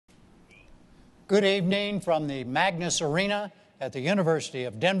Good evening from the Magnus Arena at the University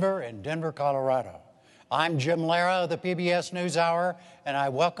of Denver in Denver, Colorado. I'm Jim Lehrer of the PBS NewsHour, and I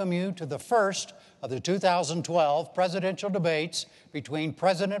welcome you to the first of the 2012 presidential debates between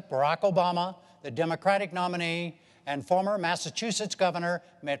President Barack Obama, the Democratic nominee, and former Massachusetts Governor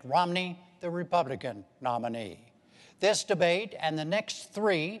Mitt Romney, the Republican nominee. This debate and the next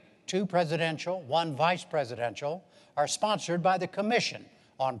three, two presidential, one vice presidential, are sponsored by the Commission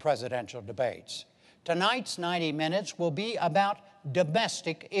on Presidential Debates. Tonight's 90 minutes will be about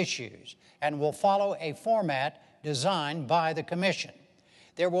domestic issues and will follow a format designed by the Commission.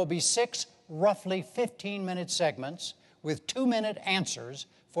 There will be 6 roughly 15-minute segments with 2-minute answers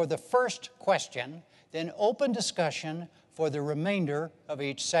for the first question, then open discussion for the remainder of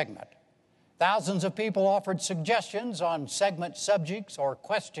each segment. Thousands of people offered suggestions on segment subjects or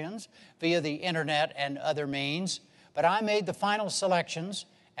questions via the internet and other means, but I made the final selections,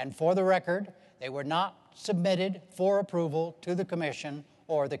 and for the record, they were not submitted for approval to the Commission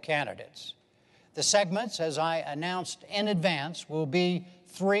or the candidates. The segments, as I announced in advance, will be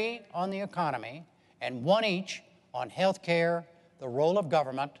 3 on the economy and 1 each on health care, the role of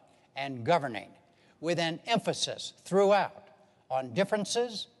government, and governing, with an emphasis throughout on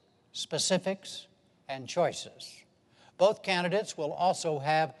differences, specifics, and choices. Both candidates will also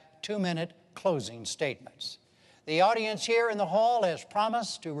have 2-minute closing statements. The audience here in the hall has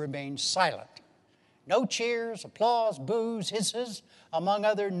promised to remain silent. No cheers, applause, boos, hisses, among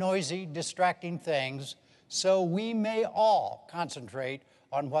other noisy, distracting things, so we may all concentrate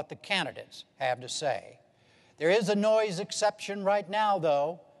on what the candidates have to say. There is a noise exception right now,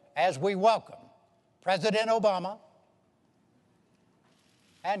 though, as we welcome President Obama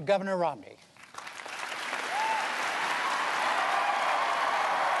and Governor Romney.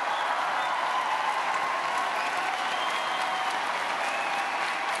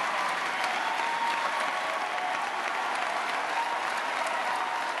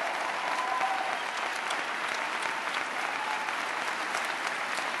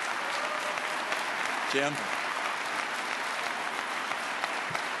 Jim.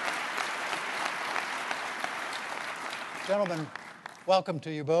 Gentlemen, welcome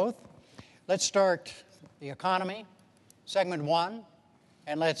to you both. Let's start the economy, segment 1,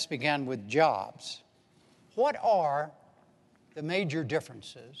 and let's begin with jobs. What are the major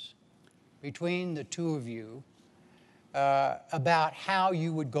differences between the two of you about how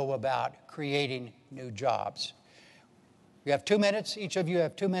you would go about creating new jobs? You have 2 minutes. Each of you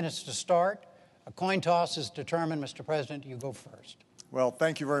have 2 minutes to start. A coin toss is determined. Mr. President, you go first. Well,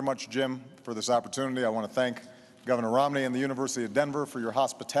 thank you very much, Jim, for this opportunity. I want to thank Governor Romney and the University of Denver for your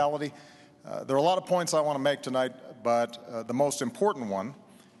hospitality. There are a lot of points I want to make tonight, but the most important one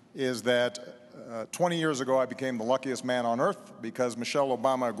is that 20 years ago I became the luckiest man on earth because Michelle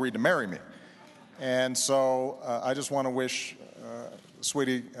Obama agreed to marry me. And so I just want to wish,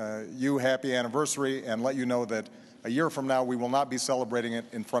 sweetie, you happy anniversary and let you know that a year from now, we will not be celebrating it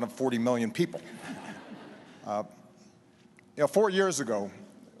in front of 40 million people. 4 years ago,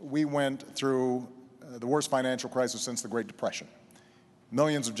 we went through the worst financial crisis since the Great Depression.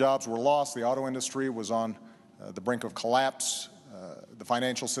 Millions of jobs were lost. The auto industry was on the brink of collapse. The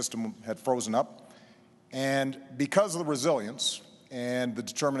financial system had frozen up. And because of the resilience and the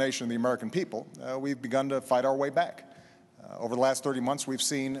determination of the American people, we've begun to fight our way back. Over the last 30 months, we've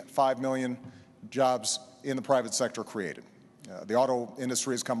seen 5 million jobs in the private sector created. The auto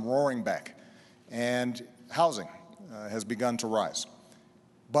industry has come roaring back, and housing has begun to rise.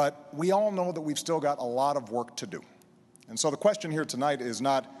 But we all know that we've still got a lot of work to do. And so the question here tonight is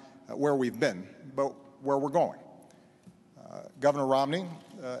not where we've been, but where we're going. Governor Romney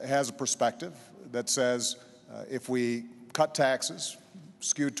has a perspective that says if we cut taxes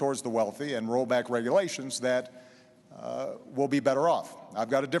skewed towards the wealthy and roll back regulations, that we'll be better off. I've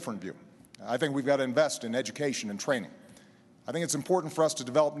got a different view. I think we've got to invest in education and training. I think it's important for us to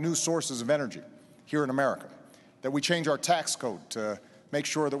develop new sources of energy here in America, that we change our tax code to make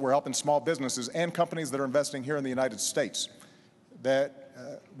sure that we're helping small businesses and companies that are investing here in the United States, that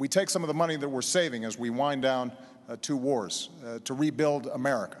we take some of the money that we're saving as we wind down 2 wars to rebuild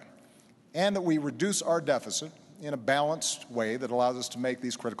America, and that we reduce our deficit in a balanced way that allows us to make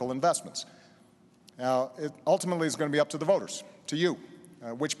these critical investments. Now, it ultimately is going to be up to the voters, to you,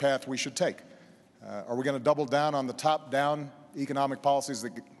 which path we should take. Are we going to double down on the top-down economic policies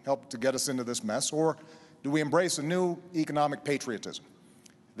that help to get us into this mess, or do we embrace a new economic patriotism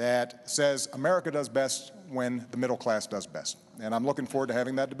that says America does best when the middle class does best? And I'm looking forward to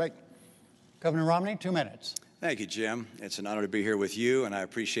having that debate. Governor Romney, 2 minutes. Thank you, Jim. It's an honor to be here with you, and I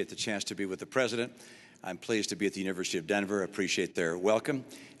appreciate the chance to be with the President. I'm pleased to be at the University of Denver. Appreciate their welcome,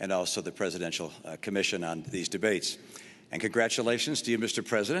 and also the Presidential Commission on these debates. And congratulations to you, Mr.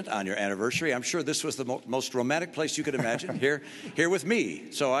 President, on your anniversary. I'm sure this was the most romantic place you could imagine, here with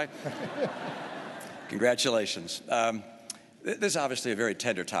me. So congratulations. This is obviously a very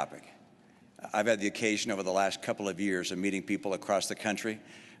tender topic. I've had the occasion over the last couple of years of meeting people across the country.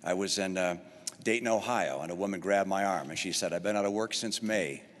 I was in Dayton, Ohio, and a woman grabbed my arm, and she said, "I've been out of work since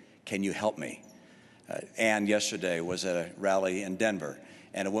May. Can you help me?" Ann yesterday was at a rally in Denver,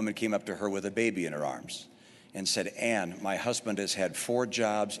 and a woman came up to her with a baby in her arms and said, "Ann, my husband has had 4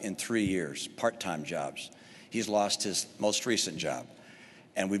 jobs in 3 years, part-time jobs. He's lost his most recent job,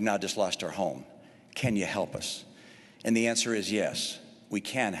 and we've now just lost our home. Can you help us?" And the answer is yes, we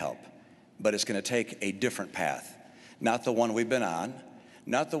can help, but it's going to take a different path, not the one we've been on,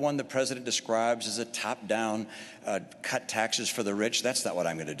 not the one the president describes as a top-down cut taxes for the rich. That's not what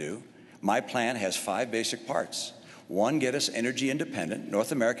I'm going to do. My plan has 5 basic parts. 1, get us energy independent,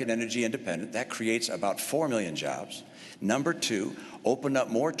 North American energy independent. That creates about 4 million jobs. Number 2, open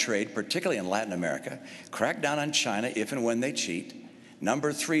up more trade, particularly in Latin America. Crack down on China if and when they cheat.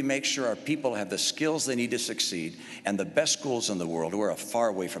 Number 3, make sure our people have the skills they need to succeed and the best schools in the world. We're far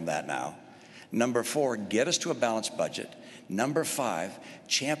away from that now. Number 4, get us to a balanced budget. Number 5,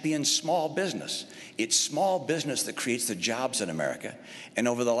 champion small business. It's small business that creates the jobs in America. And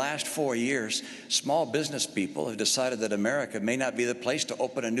over the last 4 years, small business people have decided that America may not be the place to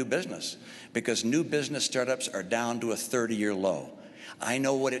open a new business because new business startups are down to a 30-year low. I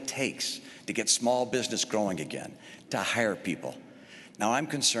know what it takes to get small business growing again, to hire people. Now, I'm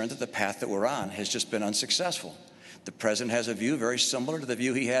concerned that the path that we're on has just been unsuccessful. The president has a view very similar to the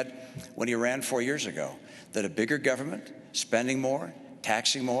view he had when he ran 4 years ago, that a bigger government, spending more,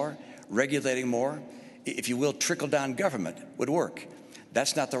 taxing more, regulating more, if you will, trickle-down government would work.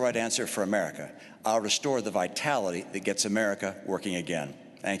 That's not the right answer for America. I'll restore the vitality that gets America working again.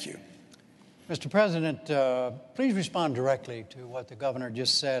 Thank you. Mr. President, please respond directly to what the governor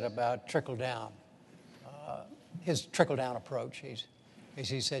just said about trickle-down, his trickle-down approach, as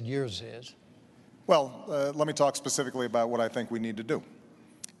he said yours is. Well, let me talk specifically about what I think we need to do.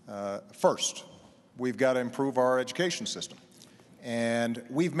 First, we've got to improve our education system. And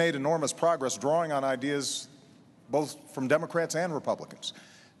we've made enormous progress drawing on ideas both from Democrats and Republicans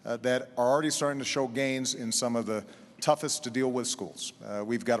that are already starting to show gains in some of the toughest to deal with schools.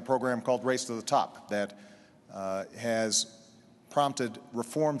 We've got a program called Race to the Top that has prompted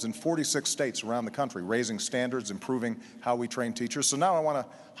reforms in 46 states around the country, raising standards, improving how we train teachers. So now I want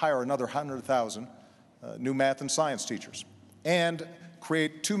to hire another 100,000 new math and science teachers and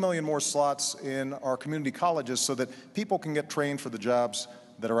create 2 million more slots in our community colleges so that people can get trained for the jobs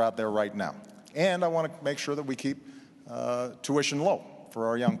that are out there right now. And I want to make sure that we keep tuition low for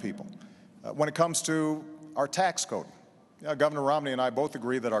our young people. When it comes to our tax code, Governor Romney and I both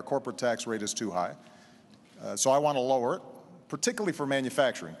agree that our corporate tax rate is too high. So I want to lower it, particularly for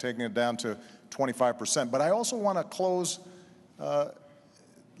manufacturing, taking it down to 25%. But I also want to close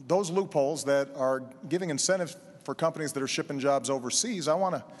those loopholes that are giving incentives for companies that are shipping jobs overseas. I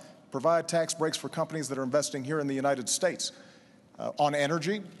want to provide tax breaks for companies that are investing here in the United States. On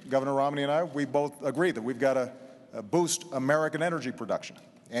energy, Governor Romney and I, we both agree that we've got to boost American energy production.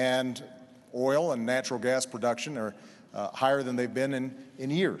 And oil and natural gas production are higher than they've been in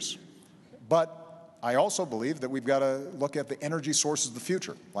years. But I also believe that we've got to look at the energy sources of the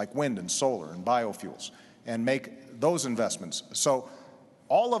future, like wind and solar and biofuels, and make those investments. So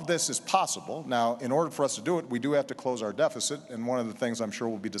all of this is possible. Now, in order for us to do it, we do have to close our deficit. And one of the things I'm sure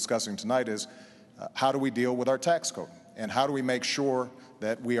we'll be discussing tonight is how do we deal with our tax code? And how do we make sure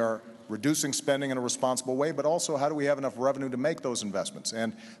that we are reducing spending in a responsible way, but also how do we have enough revenue to make those investments?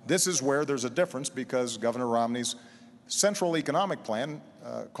 And this is where there's a difference because Governor Romney's central economic plan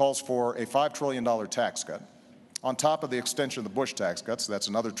calls for a $5 trillion tax cut on top of the extension of the Bush tax cuts. That's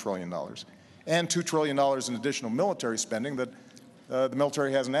another $1 trillion. And $2 trillion in additional military spending that the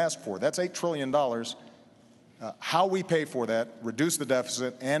military hasn't asked for. That's $8 trillion. How we pay for that, reduce the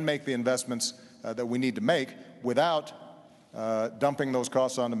deficit, and make the investments that we need to make without dumping those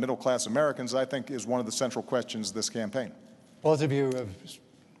costs on the middle-class Americans, I think, is one of the central questions of this campaign. Both of you have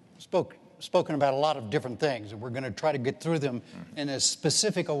spoken about a lot of different things, and we're going to try to get through them in as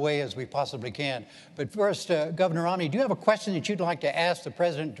specific a way as we possibly can. But first, Governor Romney, do you have a question that you'd like to ask the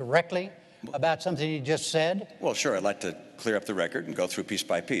president directly about something he just said? Well, sure. I'd like to clear up the record and go through piece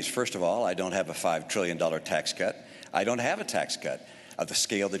by piece. First of all, I don't have a $5 trillion tax cut. I don't have a tax cut of the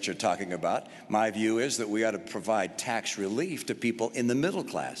scale that you're talking about. My view is that we ought to provide tax relief to people in the middle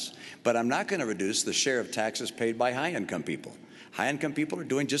class. But I'm not going to reduce the share of taxes paid by high-income people. High-income people are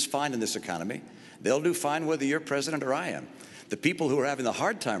doing just fine in this economy. They'll do fine whether you're president or I am. The people who are having the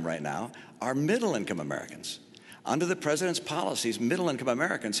hard time right now are middle-income Americans. Under the president's policies, middle-income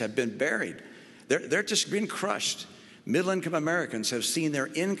Americans have been buried. They're just being crushed. Middle-income Americans have seen their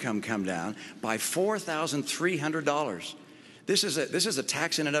income come down by $4,300. This is a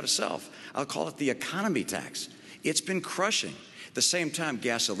tax in and of itself. I'll call it the economy tax. It's been crushing. At the same time,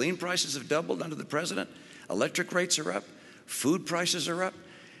 gasoline prices have doubled under the president. Electric rates are up. Food prices are up.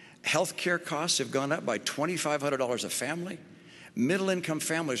 Health care costs have gone up by $2,500 a family. Middle-income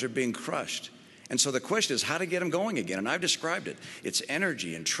families are being crushed. And so the question is how to get them going again. And I've described it. It's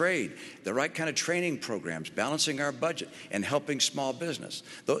energy and trade, the right kind of training programs, balancing our budget, and helping small business.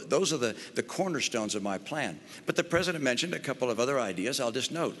 Those are the cornerstones of my plan. But the president mentioned a couple of other ideas. I'll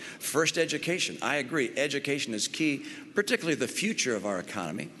just note. First, education. I agree. Education is key, particularly the future of our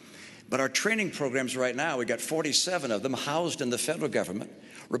economy. But our training programs right now, we got 47 of them housed in the federal government,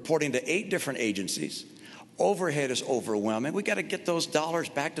 reporting to 8 different agencies. Overhead is overwhelming. We got to get those dollars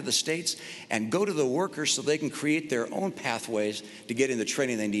back to the states and go to the workers so they can create their own pathways to getting the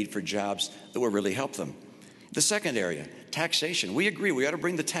training they need for jobs that will really help them. The second area, taxation. We agree we ought to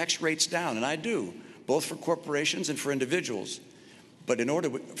bring the tax rates down, and I do, both for corporations and for individuals. But in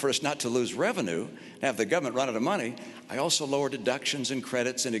order for us not to lose revenue, have the government run out of money, I also lower deductions and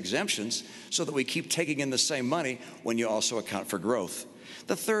credits and exemptions so that we keep taking in the same money when you also account for growth.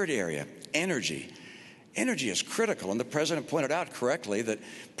 The third area, energy. Energy is critical, and the president pointed out correctly that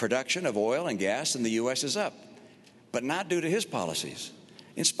production of oil and gas in the U.S. is up, but not due to his policies,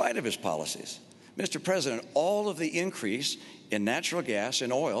 in spite of his policies. Mr. President, all of the increase in natural gas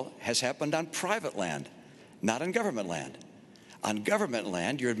and oil has happened on private land, not on government land. On government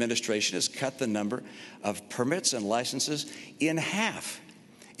land, your administration has cut the number of permits and licenses in half.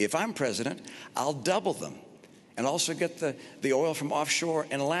 If I'm president, I'll double them and also get the oil from offshore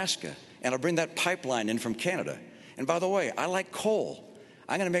in Alaska. And I'll bring that pipeline in from Canada. And by the way, I like coal.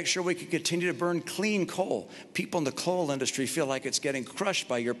 I'm going to make sure we can continue to burn clean coal. People in the coal industry feel like it's getting crushed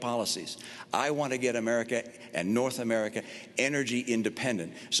by your policies. I want to get America and North America energy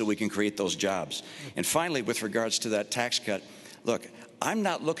independent so we can create those jobs. And finally, with regards to that tax cut, look, I'm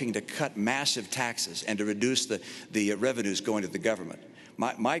not looking to cut massive taxes and to reduce the revenues going to the government.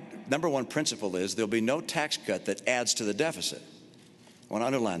 My number one principle is there'll be no tax cut that adds to the deficit. I want to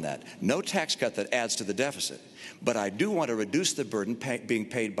underline that. No tax cut that adds to the deficit. But I do want to reduce the burden being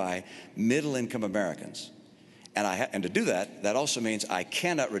paid by middle-income Americans. And to do that, that also means I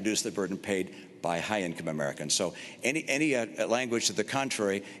cannot reduce the burden paid by high-income Americans. So any language to the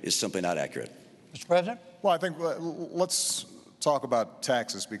contrary is simply not accurate. Mr. President? Well, I think let's talk about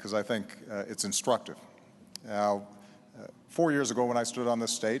taxes because I think it's instructive. Now, 4 years ago when I stood on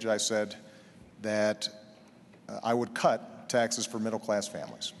this stage, I said that I would cut taxes for middle-class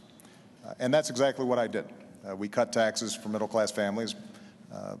families. And that's exactly what I did. We cut taxes for middle-class families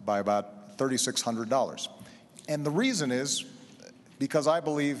by about $3,600. And the reason is because I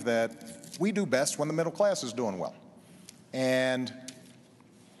believe that we do best when the middle class is doing well. And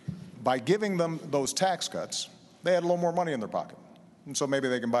by giving them those tax cuts, they had a little more money in their pocket. And so maybe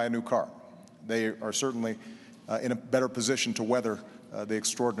they can buy a new car. They are certainly in a better position to weather the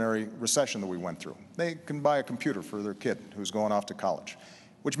extraordinary recession that we went through. They can buy a computer for their kid who's going off to college,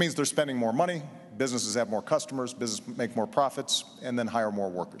 which means they're spending more money, businesses have more customers, businesses make more profits, and then hire more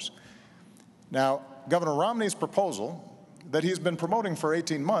workers. Now, Governor Romney's proposal that he's been promoting for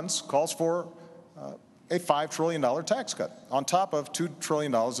 18 months calls for a $5 trillion tax cut on top of $2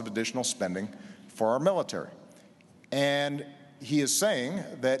 trillion of additional spending for our military. And he is saying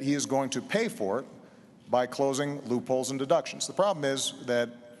that he is going to pay for it by closing loopholes and deductions. The problem is that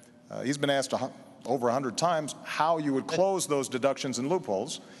he's been asked over 100 times how you would close those deductions and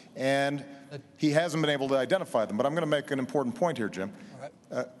loopholes, and he hasn't been able to identify them. But I'm going to make an important point here, Jim.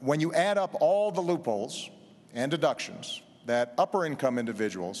 When you add up all the loopholes and deductions that upper-income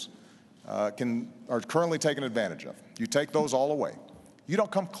individuals are currently taking advantage of, you take those all away, you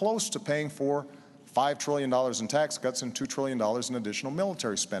don't come close to paying for $5 trillion in tax cuts and $2 trillion in additional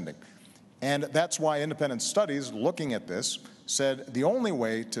military spending. And that's why independent studies looking at this said the only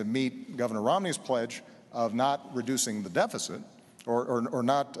way to meet Governor Romney's pledge of not reducing the deficit or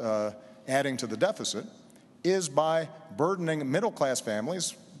not adding to the deficit is by burdening middle-class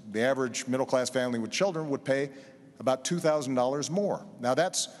families. The average middle-class family with children would pay about $2,000 more. Now,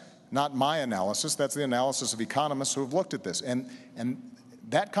 that's not my analysis. That's the analysis of economists who have looked at this. And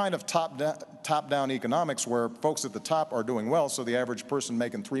that kind of top-down economics where folks at the top are doing well, so the average person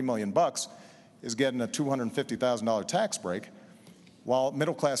making $3 million is getting a $250,000 tax break, while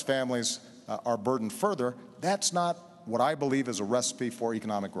middle-class families are burdened further, that's not what I believe is a recipe for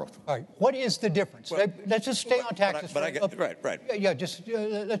economic growth. All right. What is the difference? Well, let's just stay on taxes. Right. Yeah, just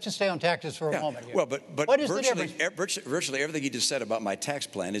let's just stay on taxes for a moment here. Well, but what is the difference? Virtually everything he just said about my tax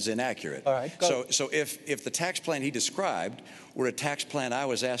plan is inaccurate. All right. So if the tax plan he described were a tax plan I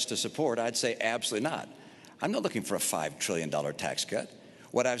was asked to support, I'd say absolutely not. I'm not looking for a $5 trillion tax cut.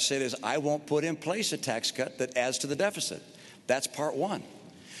 What I've said is I won't put in place a tax cut that adds to the deficit. That's part one.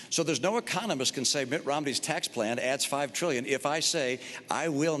 So there's no economist can say Mitt Romney's tax plan adds $5 trillion if I say I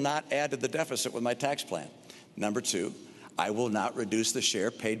will not add to the deficit with my tax plan. Number two, I will not reduce the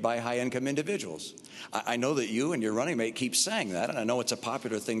share paid by high-income individuals. I know that you and your running mate keep saying that, and I know it's a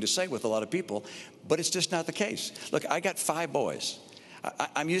popular thing to say with a lot of people, but it's just not the case. Look, I got 5 boys.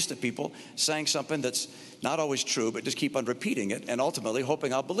 I'm used to people saying something that's not always true, but just keep on repeating it and ultimately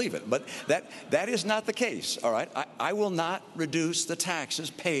hoping I'll believe it. But that is not the case, all right? I will not reduce the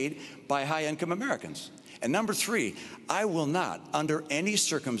taxes paid by high-income Americans. And number 3, I will not, under any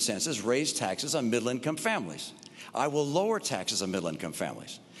circumstances, raise taxes on middle-income families. I will lower taxes on middle-income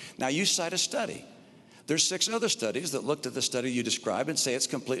families. Now, you cite a study. There's 6 other studies that looked at the study you described and say it's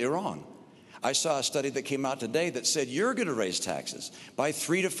completely wrong. I saw a study that came out today that said you're going to raise taxes by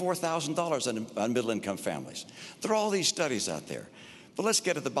 $3,000 to $4,000 on middle-income families. There are all these studies out there. But let's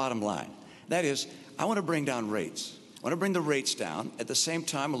get to the bottom line. That is, I want to bring down rates. I want to bring the rates down, at the same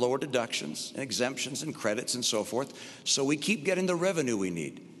time lower deductions and exemptions and credits and so forth, so we keep getting the revenue we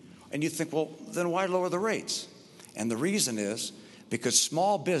need. And you think, well, then why lower the rates? And the reason is because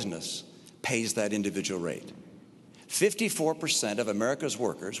small business pays that individual rate. 54% of America's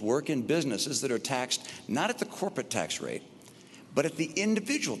workers work in businesses that are taxed not at the corporate tax rate, but at the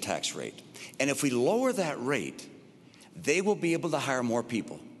individual tax rate. And if we lower that rate, they will be able to hire more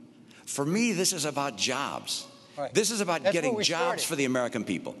people. For me, this is about jobs. Right. This is about getting jobs for the American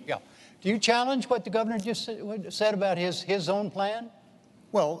people. Yeah. Do you challenge what the governor just said about his own plan?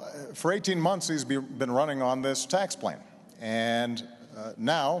 Well, for 18 months, he's been running on this tax plan. And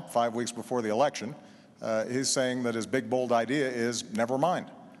now, 5 weeks before the election, he's saying that his big, bold idea is never mind.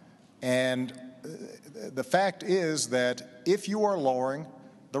 And the fact is that if you are lowering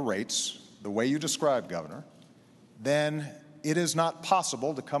the rates the way you described, Governor, then it is not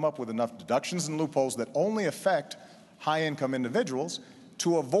possible to come up with enough deductions and loopholes that only affect high-income individuals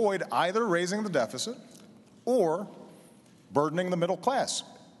to avoid either raising the deficit or burdening the middle class.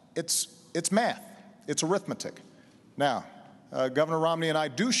 It's math. It's arithmetic. Now, Governor Romney and I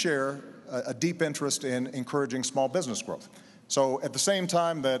do share a deep interest in encouraging small business growth. So at the same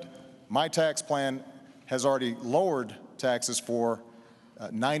time that my tax plan has already lowered taxes for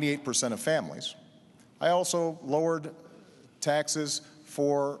 98% of families, I also lowered taxes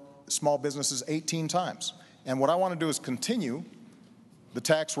for small businesses 18 times. And what I want to do is continue the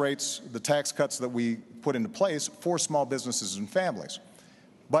tax rates, the tax cuts that we put into place for small businesses and families.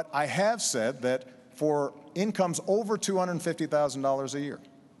 But I have said that for incomes over $250,000 a year,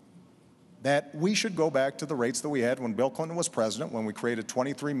 that we should go back to the rates that we had when Bill Clinton was president, when we created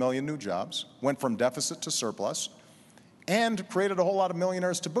 23 million new jobs, went from deficit to surplus, and created a whole lot of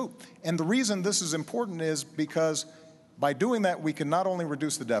millionaires to boot. And the reason this is important is because by doing that, we can not only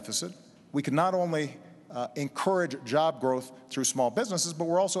reduce the deficit, we can not only encourage job growth through small businesses, but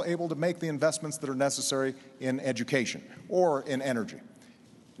we're also able to make the investments that are necessary in education or in energy.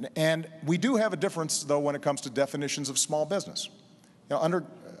 And we do have a difference, though, when it comes to definitions of small business. You know,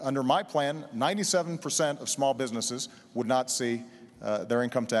 under my plan, 97% of small businesses would not see their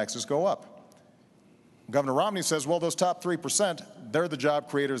income taxes go up. Governor Romney says, well, those top 3%, they're the job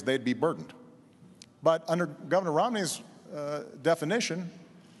creators, they'd be burdened. But under Governor Romney's definition,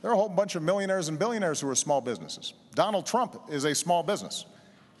 there are a whole bunch of millionaires and billionaires who are small businesses. Donald Trump is a small business.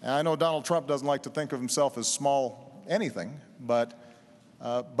 And I know Donald Trump doesn't like to think of himself as small anything, but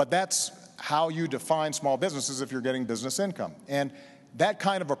that's how you define small businesses if you're getting business income. And that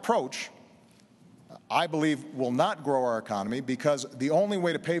kind of approach, I believe, will not grow our economy, because the only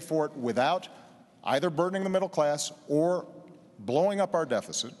way to pay for it without either burdening the middle class or blowing up our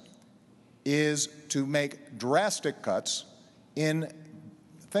deficit is to make drastic cuts in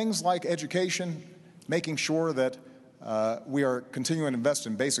things like education, making sure that we are continuing to invest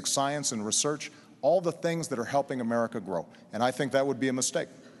in basic science and research, all the things that are helping America grow. And I think that would be a mistake.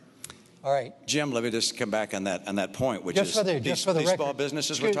 All right. Jim, let me just come back on that point, which just is for the these record, small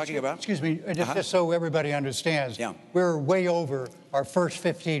businesses we're talking about? Excuse me, just so everybody understands, we're way over our first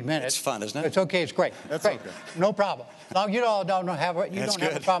 15 minutes. It's fun, isn't it? It's okay, it's great. That's great. okay. No problem. Now, you all don't have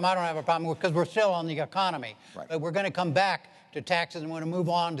a problem, I don't have a problem, because we're still on the economy. Right. But we're going to come back to taxes and we're going to move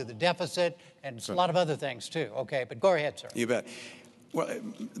on to the deficit and a lot of other things, too. Okay, but go ahead, sir. You bet. Well,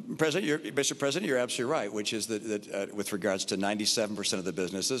 Mr. President, you're absolutely right, which is that with regards to 97% of the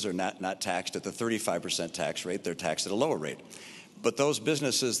businesses are not taxed at the 35% tax rate. They're taxed at a lower rate. But those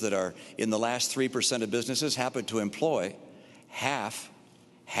businesses that are in the last 3% of businesses happen to employ half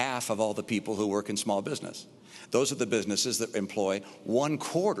of all the people who work in small business. Those are the businesses that employ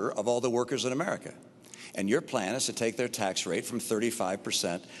 1/4 of all the workers in America. And your plan is to take their tax rate from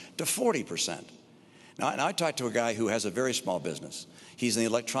 35% to 40%. Now, I talked to a guy who has a very small business. He's in the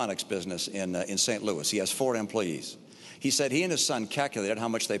electronics business in St. Louis. He has 4 employees. He said he and his son calculated how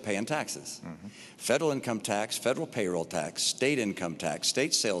much they pay in taxes. Mm-hmm. Federal income tax, federal payroll tax, state income tax,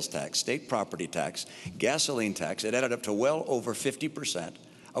 state sales tax, state property tax, gasoline tax. It added up to well over 50%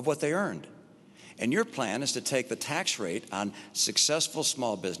 of what they earned. And your plan is to take the tax rate on successful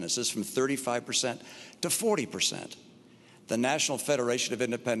small businesses from 35% to 40%. The National Federation of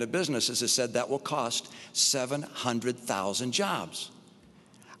Independent Businesses has said that will cost 700,000 jobs.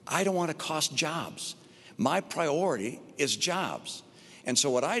 I don't want to cost jobs. My priority is jobs. And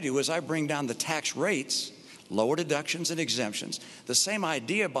so what I do is I bring down the tax rates, lower deductions and exemptions. The same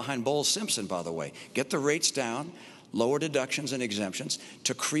idea behind Bowles-Simpson, by the way. Get the rates down, lower deductions and exemptions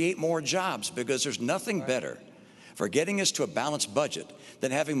to create more jobs, because there's nothing better for getting us to a balanced budget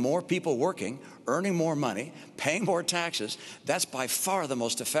than having more people working, earning more money, paying more taxes. That's by far the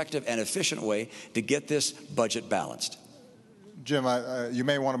most effective and efficient way to get this budget balanced. Jim, you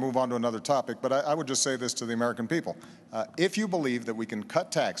may want to move on to another topic, but I would just say this to the American people. If you believe that we can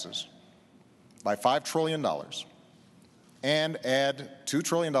cut taxes by $5 trillion and add $2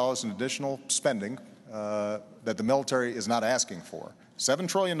 trillion in additional spending that the military is not asking for, $7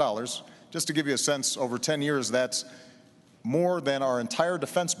 trillion, just to give you a sense, over 10 years, that's more than our entire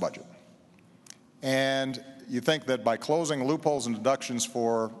defense budget. And you think that by closing loopholes and deductions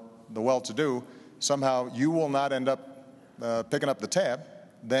for the well-to-do, somehow you will not end up picking up the tab,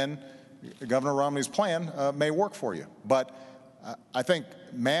 then Governor Romney's plan may work for you. But I think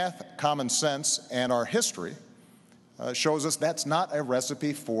math, common sense, and our history shows us that's not a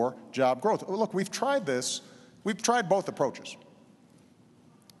recipe for job growth. Look, we've tried this. We've tried both approaches.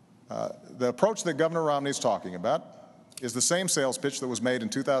 The approach that Governor Romney is talking about is the same sales pitch that was made in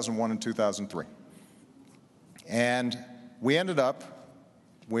 2001 and 2003. And we ended up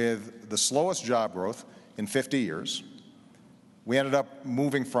with the slowest job growth in 50 years. We ended up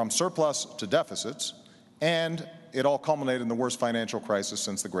moving from surplus to deficits, and it all culminated in the worst financial crisis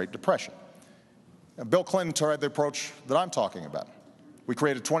since the Great Depression. Bill Clinton tried the approach that I'm talking about. We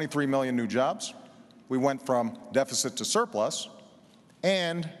created 23 million new jobs. We went from deficit to surplus,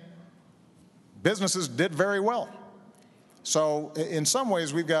 and businesses did very well. So in some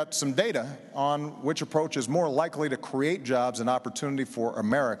ways, we've got some data on which approach is more likely to create jobs and opportunity for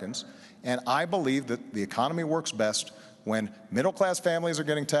Americans. And I believe that the economy works best when middle-class families are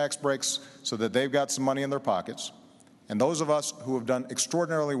getting tax breaks so that they've got some money in their pockets. And those of us who have done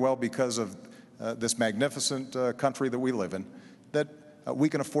extraordinarily well because of this magnificent country that we live in, that we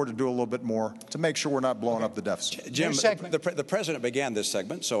can afford to do a little bit more to make sure we're not blowing up the deficit. Jim, the president began this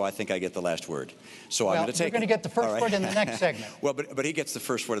segment, so I think I get the last word. So I'm going to take it. You're going to get the first word in the next segment. Well, but he gets the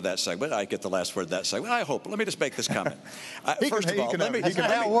first word of that segment. I get the last word of that segment. I hope. Let me just make this comment. First of all,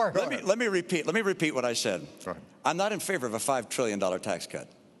 let me repeat what I said. I'm not in favor of a $5 trillion tax cut.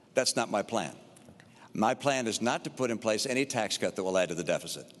 That's not my plan. My plan is not to put in place any tax cut that will add to the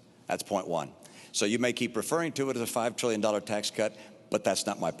deficit. That's point one. So you may keep referring to it as a $5 trillion tax cut, but that's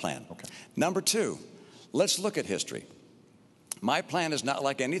not my plan. Okay. Number two, let's look at history. My plan is not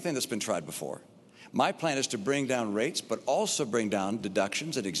like anything that's been tried before. My plan is to bring down rates, but also bring down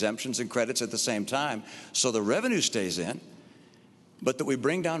deductions and exemptions and credits at the same time, so the revenue stays in, but that we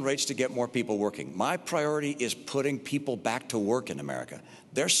bring down rates to get more people working. My priority is putting people back to work in America.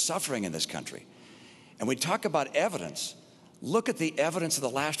 They're suffering in this country. And we talk about evidence. Look at the evidence of the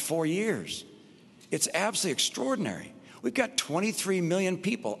last 4 years. It's absolutely extraordinary. We've got 23 million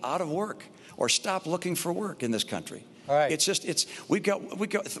people out of work or stopped looking for work in this country. All right. We've got,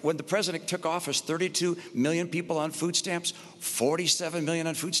 when the president took office, 32 million people on food stamps, 47 million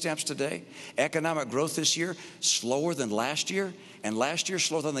on food stamps today. Economic growth this year, slower than last year, and last year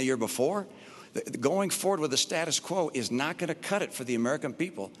slower than the year before. Going forward with the status quo is not going to cut it for the American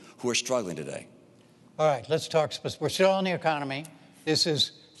people who are struggling today. All right, let's talk. We're still on the economy. This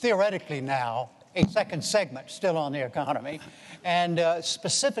is theoretically now a second segment still on the economy, and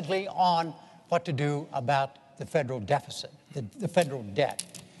specifically on what to do about the federal deficit, the federal debt.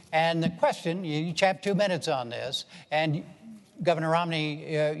 And the question, you each have 2 minutes on this, and Governor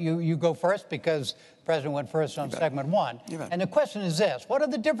Romney, you go first because the president went first on segment one. And the question is this: what are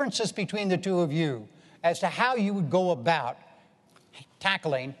the differences between the two of you as to how you would go about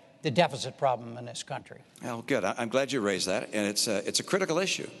tackling the deficit problem in this country? Well, good. I'm glad you raised that, and it's a critical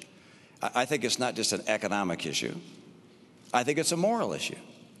issue. I think it's not just an economic issue. I think it's a moral issue.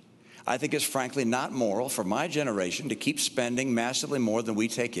 I think it's frankly not moral for my generation to keep spending massively more than we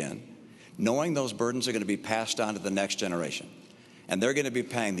take in, knowing those burdens are going to be passed on to the next generation. And they're going to be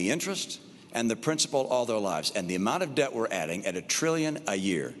paying the interest and the principal all their lives. And the amount of debt we're adding at $1 trillion a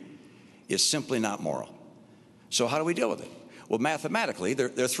year is simply not moral. So how do we deal with it? Well, mathematically, there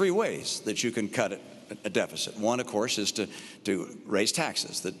are three ways that you can cut a deficit. One, of course, is to raise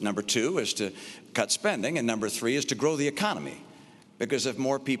taxes. Number two is to cut spending. And number three is to grow the economy. Because if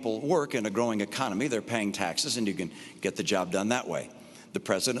more people work in a growing economy, they're paying taxes, and you can get the job done that way. The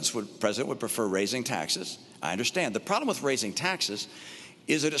president would prefer raising taxes. I understand. The problem with raising taxes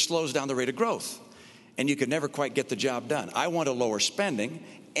is that it slows down the rate of growth, and you can never quite get the job done. I want to lower spending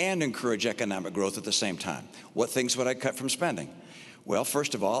and encourage economic growth at the same time. What things would I cut from spending? Well,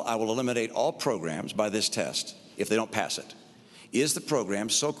 first of all, I will eliminate all programs by this test if they don't pass it. Is the program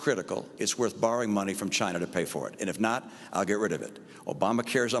so critical it's worth borrowing money from China to pay for it? And if not, I'll get rid of it.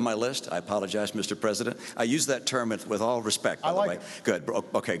 Obamacare is on my list. I apologize, Mr. President. I use that term with all respect, by the way. Good.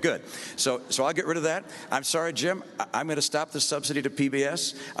 Okay, good. So I'll get rid of that. I'm sorry, Jim. I'm going to stop the subsidy to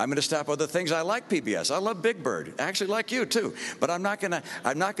PBS. I'm going to stop other things. I like PBS. I love Big Bird. I actually like you, too. But I'm not going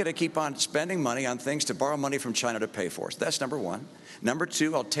to keep on spending money on things to borrow money from China to pay for. So that's number one. Number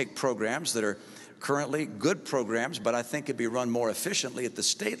two, I'll take programs that are currently good programs, but I think could be run more efficiently at the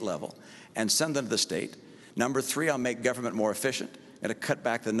state level and send them to the state. Number three, I'll make government more efficient. I'm going to cut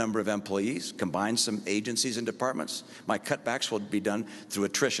back the number of employees, combine some agencies and departments. My cutbacks will be done through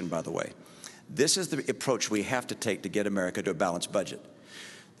attrition, by the way. This is the approach we have to take to get America to a balanced budget.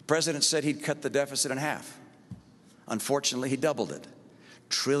 The president said he'd cut the deficit in half. Unfortunately, he doubled it. $1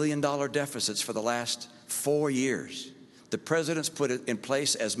 trillion deficits for the last 4 years. The president's put in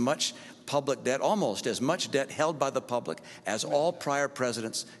place as much public debt, almost as much debt held by the public as all prior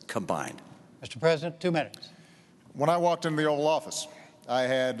presidents combined. Mr. President, 2 minutes. When I walked into the Oval Office, I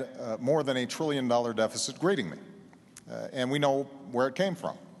had more than $1 trillion deficit greeting me. And we know where it came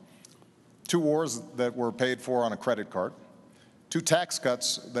from. 2 wars that were paid for on a credit card, 2 tax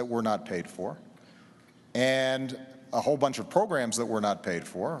cuts that were not paid for, and a whole bunch of programs that were not paid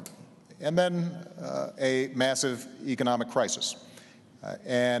for, and then a massive economic crisis.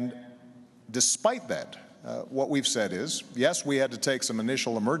 And despite that, what we've said is, yes, we had to take some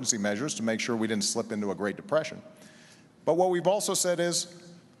initial emergency measures to make sure we didn't slip into a Great Depression. But what we've also said is,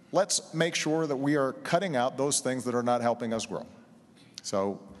 let's make sure that we are cutting out those things that are not helping us grow.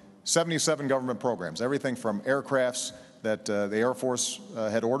 So 77 government programs, everything from aircrafts that the Air Force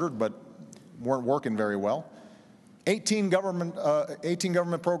had ordered but weren't working very well. 18 government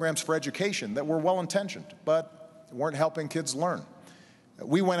programs for education that were well-intentioned but weren't helping kids learn.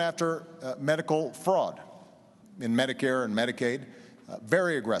 We went after medical fraud in Medicare and Medicaid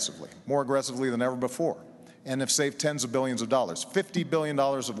very aggressively, more aggressively than ever before, and have saved tens of billions of dollars, $50 billion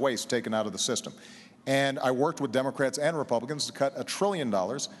of waste taken out of the system. And I worked with Democrats and Republicans to cut $1 trillion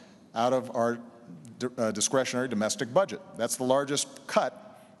out of our discretionary domestic budget. That's the largest cut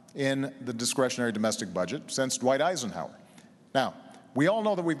in the discretionary domestic budget since Dwight Eisenhower. Now, we all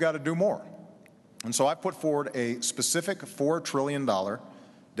know that we've got to do more. And so I put forward a specific $4 trillion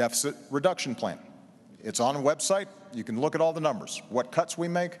deficit reduction plan. It's on a website. You can look at all the numbers, what cuts we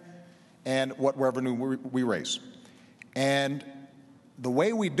make and what revenue we raise. And the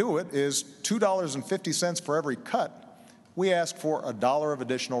way we do it is $2.50 for every cut. We ask for $1 of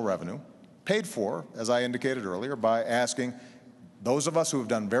additional revenue, paid for, as I indicated earlier, by asking those of us who have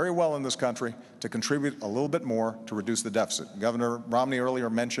done very well in this country to contribute a little bit more to reduce the deficit. Governor Romney earlier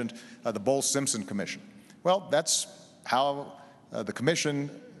mentioned the Bowles-Simpson Commission. Well, that's how the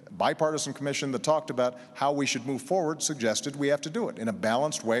commission, bipartisan commission that talked about how we should move forward, suggested we have to do it in a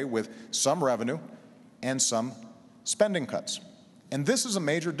balanced way with some revenue and some spending cuts. And this is a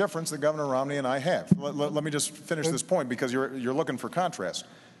major difference that Governor Romney and I have. Let me just finish this point because you're looking for contrast.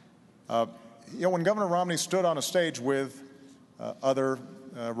 When Governor Romney stood on a stage with other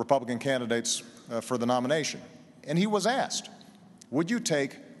Republican candidates for the nomination, and he was asked, would you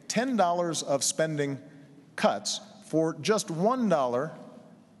take $10 of spending cuts for just $1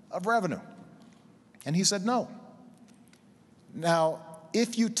 of revenue? And he said no. Now,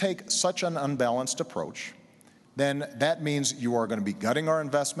 if you take such an unbalanced approach, then that means you are going to be gutting our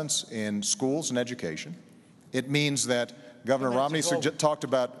investments in schools and education. It means that Governor Romney talked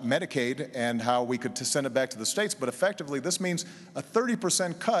about Medicaid and how we could send it back to the states, but effectively this means a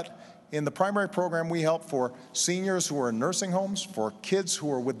 30% cut in the primary program we help for seniors who are in nursing homes, for kids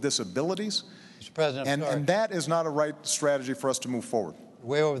who are with disabilities. Mr. President, and that is not a right strategy for us to move forward.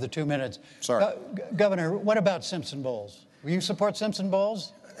 Way over the 2 minutes. Sorry. Governor, what about Simpson Bowles? Will you support Simpson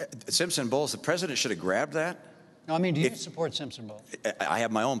Bowles? Simpson Bowles, the president should have grabbed that. No, I mean, do you support Simpson Bowles? I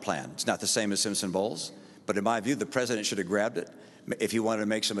have my own plan. It's not the same as Simpson Bowles, but in my view, the president should have grabbed it. If he wanted to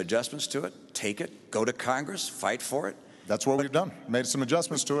make some adjustments to it, take it, go to Congress, fight for it. That's what we've done. Made some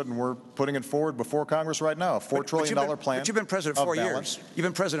adjustments to it, and we're putting it forward before Congress right now. A $4 trillion plan. But you've been president 4 years. You've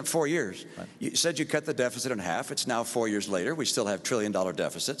been president 4 years. Right. You said you cut the deficit in half. It's now 4 years later. We still have trillion-dollar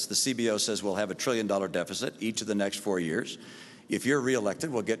deficits. The CBO says we'll have a trillion-dollar deficit each of the next 4 years. If you're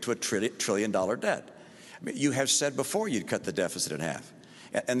reelected, we'll get to a trillion-dollar debt. I mean, you have said before you'd cut the deficit in half.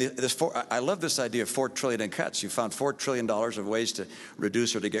 And I love this idea of $4 trillion in cuts. You found $4 trillion of ways to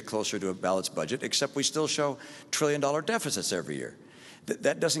reduce or to get closer to a balanced budget, except we still show trillion-dollar deficits every year.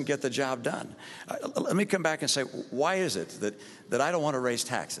 That doesn't get the job done. Let me come back and say, why is it that I don't want to raise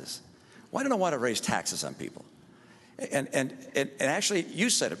taxes? Why don't I want to raise taxes on people? And actually, you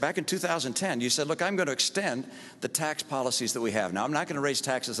said it back in 2010. You said, look, I'm going to extend the tax policies that we have. Now, I'm not going to raise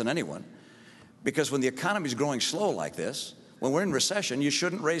taxes on anyone, because when the economy is growing slow like this, when we're in recession, you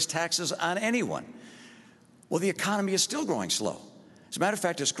shouldn't raise taxes on anyone. Well, the economy is still growing slow. As a matter of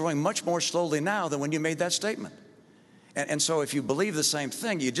fact, it's growing much more slowly now than when you made that statement. And so if you believe the same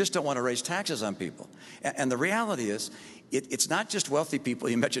thing, you just don't want to raise taxes on people. And the reality is, it's not just wealthy people.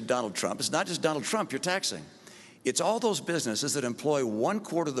 You mentioned Donald Trump. It's not just Donald Trump you're taxing. It's all those businesses that employ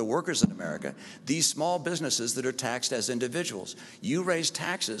 1/4 of the workers in America, these small businesses that are taxed as individuals. You raise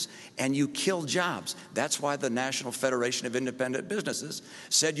taxes and you kill jobs. That's why the National Federation of Independent Businesses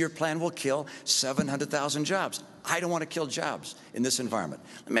said your plan will kill 700,000 jobs. I don't want to kill jobs in this environment.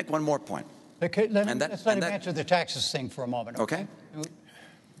 Let me make one more point. Okay, let's let him answer the taxes thing for a moment. Okay.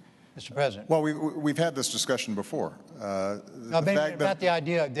 Mr. President. Well, we've had this discussion before. About the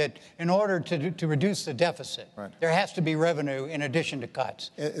idea that in order to reduce the deficit, right, there has to be revenue in addition to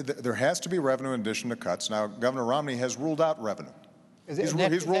cuts. There has to be revenue in addition to cuts. Now, Governor Romney has ruled out revenue. He's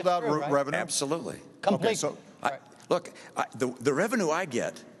ruled out revenue. Absolutely. Completely. Okay, so look, the revenue I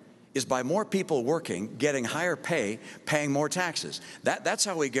get is by more people working, getting higher pay, paying more taxes. That's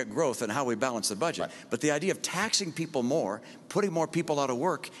how we get growth and how we balance the budget. Right. But the idea of taxing people more, putting more people out of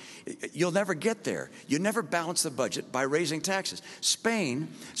work, you'll never get there. You never balance the budget by raising taxes. Spain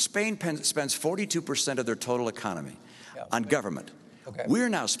spends 42% of their total economy on government. Okay. We're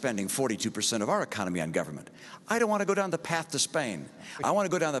now spending 42% of our economy on government. I don't want to go down the path to Spain. I want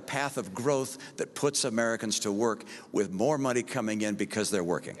to go down the path of growth that puts Americans to work with more money coming in because they're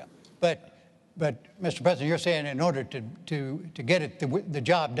working. Yeah. But, Mr. President, you're saying in order to get the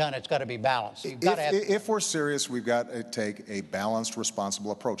job done, it's got to be balanced. If we're serious, we've got to take a balanced, responsible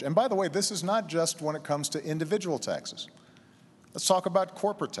approach. And by the way, this is not just when it comes to individual taxes. Let's talk about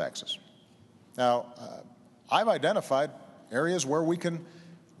corporate taxes. Now, I've identified areas where we can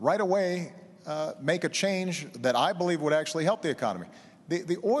right away make a change that I believe would actually help the economy.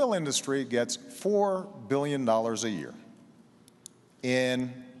 The oil industry gets $4 billion a year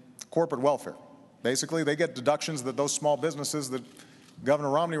in corporate welfare. Basically, they get deductions that those small businesses that Governor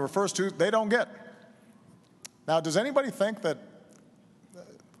Romney refers to, they don't get. Now, does anybody think that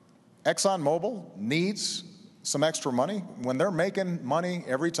ExxonMobil needs some extra money when they're making money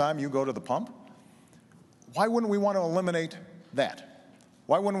every time you go to the pump? Why wouldn't we want to eliminate that?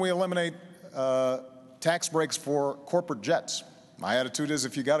 Why wouldn't we eliminate tax breaks for corporate jets? My attitude is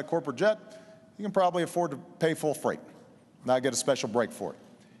if you got a corporate jet, you can probably afford to pay full freight, not get a special break for it.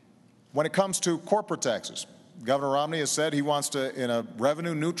 When it comes to corporate taxes, Governor Romney has said he wants to, in a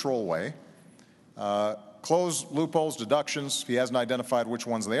revenue-neutral way, close loopholes, deductions. He hasn't identified which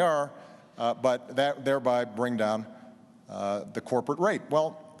ones they are, but thereby bring down the corporate rate.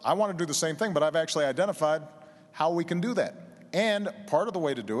 Well, I want to do the same thing, but I've actually identified how we can do that. And part of the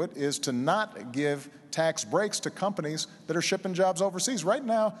way to do it is to not give tax breaks to companies that are shipping jobs overseas. Right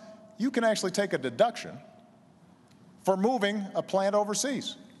now, you can actually take a deduction for moving a plant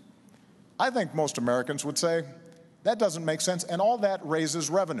overseas. I think most Americans would say that doesn't make sense, and all that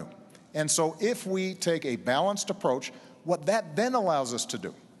raises revenue. And so if we take a balanced approach, what that then allows us to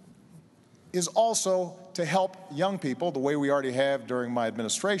do is also to help young people, the way we already have during my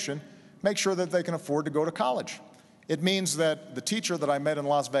administration, make sure that they can afford to go to college. It means that the teacher that I met in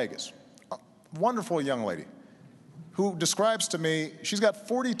Las Vegas, a wonderful young lady, who describes to me, she's got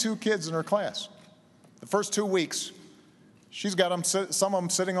 42 kids in her class. The first 2 weeks, she's got some of them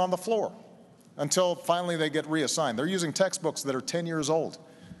sitting on the floor until finally they get reassigned. They're using textbooks that are 10 years old.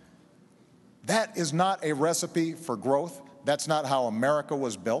 That is not a recipe for growth. That's not how America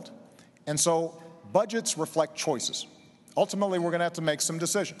was built. And so budgets reflect choices. Ultimately, we're going to have to make some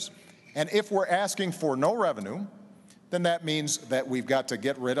decisions. And if we're asking for no revenue, then that means that we've got to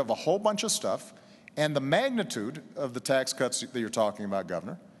get rid of a whole bunch of stuff, and the magnitude of the tax cuts that you're talking about,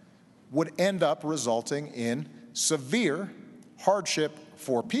 Governor, would end up resulting in severe hardship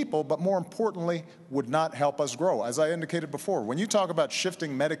for people, but more importantly, would not help us grow. As I indicated before, when you talk about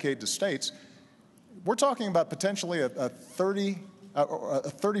shifting Medicaid to states, we're talking about potentially a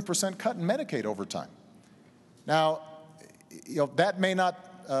 30% cut in Medicaid over time. Now, that may not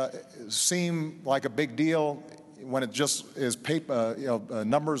seem like a big deal when it just is paper,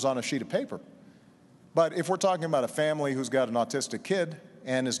 numbers on a sheet of paper. But if we're talking about a family who's got an autistic kid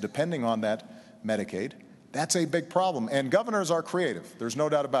and is depending on that Medicaid, that's a big problem. And governors are creative, there's no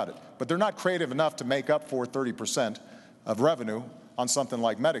doubt about it. But they're not creative enough to make up for 30% of revenue on something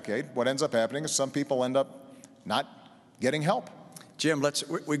like Medicaid. What ends up happening is some people end up not getting help. Jim,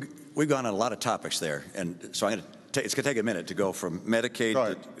 we've gone on a lot of topics there, and so it's going to take a minute to go from Medicaid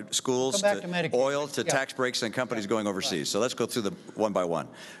to schools to oil to tax breaks and companies going overseas. Right. So let's go through them one by one.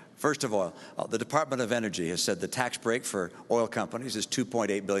 First of all, the Department of Energy has said the tax break for oil companies is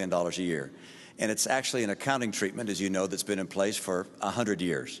 $2.8 billion a year. And it's actually an accounting treatment, as you know, that's been in place for 100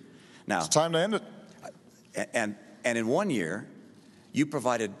 years. Now, it's time to end it. And in 1 year, you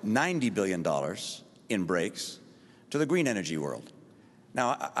provided $90 billion in breaks to the green energy world.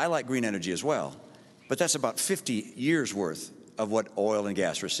 Now, I like green energy as well, but that's about 50 years worth of what oil and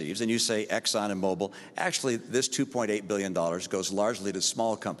gas receives. And you say Exxon and Mobil. Actually, this $2.8 billion goes largely to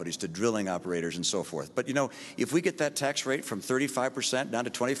small companies, to drilling operators and so forth. But, if we get that tax rate from 35% down to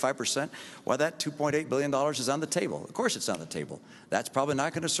 25%, well, that $2.8 billion is on the table. Of course it's on the table. That's probably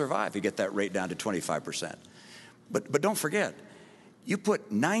not going to survive if you get that rate down to 25%. But don't forget, you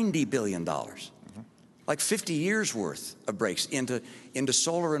put $90 billion, like 50 years worth of breaks into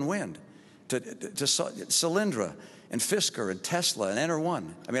solar and wind, to Solyndra and Fisker and Tesla and Enter1.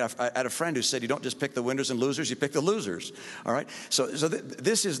 I mean, I had a friend who said you don't just pick the winners and losers, you pick the losers. All right. So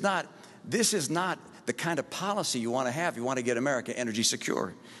this is not the kind of policy you want to have. You want to get America energy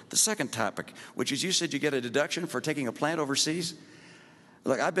secure. The second topic, which is you said you get a deduction for taking a plant overseas.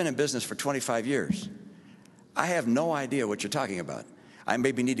 Look, I've been in business for 25 years. I have no idea what you're talking about. I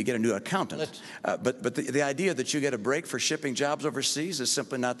maybe need to get a new accountant. But the idea that you get a break for shipping jobs overseas is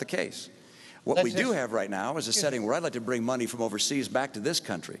simply not the case. What we do have right now is a setting where I'd like to bring money from overseas back to this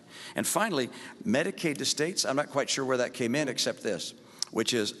country. And finally, Medicaid to states, I'm not quite sure where that came in except this,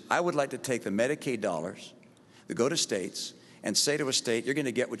 which is I would like to take the Medicaid dollars that go to states and say to a state, you're going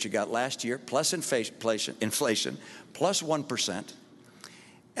to get what you got last year, plus inflation, plus 1%,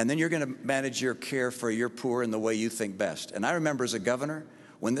 and then you're going to manage your care for your poor in the way you think best. And I remember as a governor,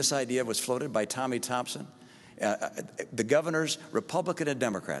 when this idea was floated by Tommy Thompson, the governors, Republican and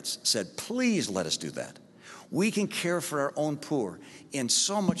Democrats, said, please let us do that. We can care for our own poor in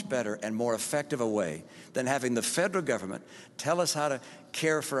so much better and more effective a way than having the federal government tell us how to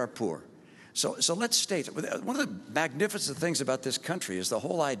care for our poor. So let's state, one of the magnificent things about this country is the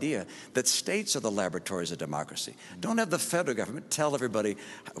whole idea that states are the laboratories of democracy. Don't have the federal government tell everybody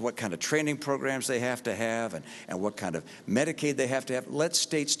what kind of training programs they have to have and what kind of Medicaid they have to have. Let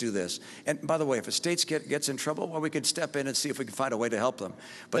states do this. And by the way, if a state gets in trouble, well, we can step in and see if we can find a way to help them.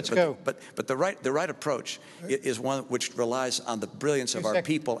 But the right approach is one which relies on the brilliance of our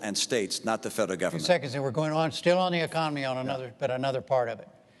people and states, not the federal government. 2 seconds, and we're going on still on the economy on another part of it.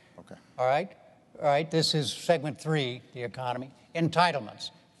 Okay. All right. This is segment 3, the economy. Entitlements.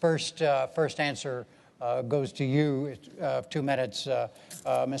 First answer goes to you. 2 minutes,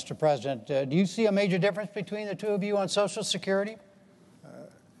 Mr. President. Do you see a major difference between the two of you on Social Security?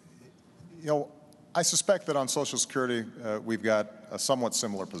 I suspect that on Social Security we've got a somewhat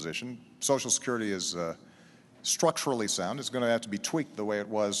similar position. Social Security is structurally sound. It's going to have to be tweaked the way it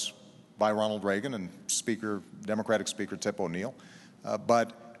was by Ronald Reagan and Democratic Speaker Tip O'Neill,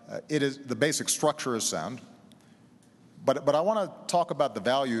 but it is the basic structure is sound. But I want to talk about the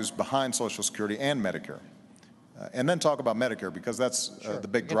values behind Social Security and Medicare, and then talk about Medicare because that's the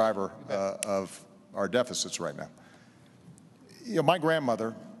big driver of our deficits right now. My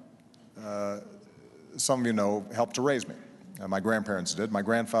grandmother, some of you know, helped to raise me. My grandparents did. My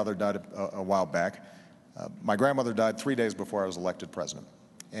grandfather died a while back. My grandmother died 3 days before I was elected president,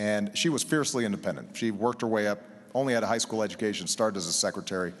 and she was fiercely independent. She worked her way up. Only had a high school education, started as a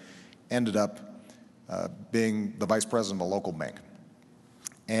secretary, ended up being the vice president of a local bank.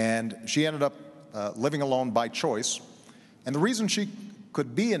 And she ended up living alone by choice. And the reason she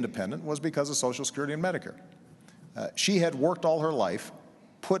could be independent was because of Social Security and Medicare. She had worked all her life,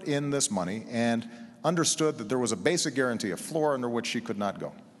 put in this money, and understood that there was a basic guarantee, a floor under which she could not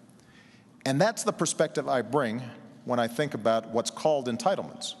go. And that's the perspective I bring when I think about what's called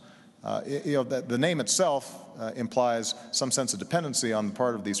entitlements. The name itself implies some sense of dependency on the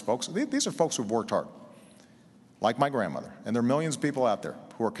part of these folks. These are folks who've worked hard, like my grandmother, and there are millions of people out there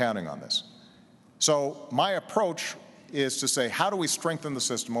who are counting on this. So my approach is to say, how do we strengthen the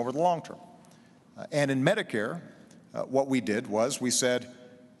system over the long term? And in Medicare, what we did was we said,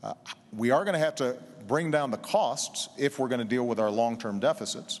 we are going to have to bring down the costs if we're going to deal with our long-term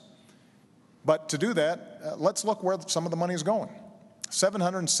deficits. But to do that, let's look where some of the money is going.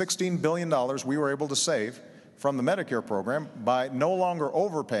 $716 billion we were able to save from the Medicare program by no longer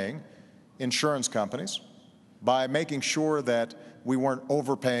overpaying insurance companies, by making sure that we weren't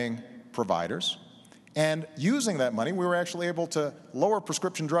overpaying providers. And using that money, we were actually able to lower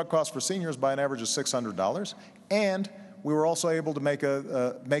prescription drug costs for seniors by an average of $600, and we were also able to make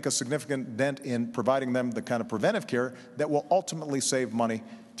a significant dent in providing them the kind of preventive care that will ultimately save money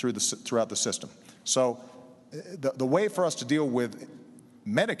throughout the system. So the way for us to deal with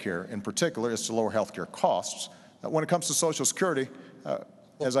Medicare in particular is to lower health care costs. When it comes to Social Security,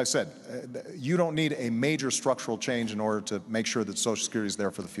 as I said, you don't need a major structural change in order to make sure that Social Security is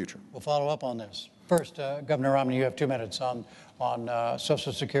there for the future. We'll follow up on this. First, Governor Romney, you have 2 minutes on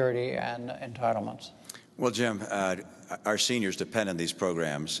Social Security and entitlements. Well, Jim, our seniors depend on these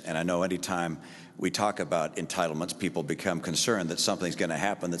programs, and I know anytime we talk about entitlements, people become concerned that something's going to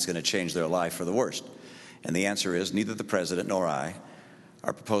happen that's going to change their life for the worst. And the answer is neither the President nor I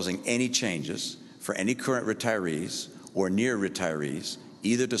are proposing any changes for any current retirees or near retirees,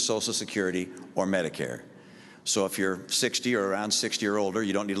 either to Social Security or Medicare. So if you're 60 or around 60 or older,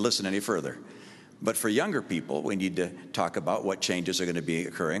 you don't need to listen any further. But for younger people, we need to talk about what changes are going to be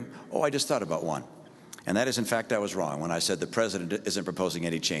occurring. Oh, I just thought about one. And that is, in fact, I was wrong when I said the President isn't proposing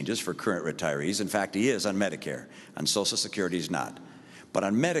any changes for current retirees. In fact, he is on Medicare. On Social Security, he's not. But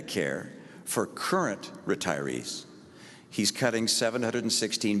on Medicare, for current retirees, he's cutting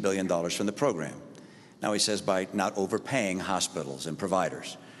 $716 billion from the program. Now, he says by not overpaying hospitals and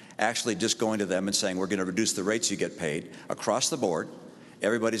providers, actually just going to them and saying, we're going to reduce the rates you get paid across the board.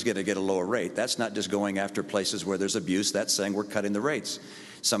 Everybody's going to get a lower rate. That's not just going after places where there's abuse. That's saying we're cutting the rates.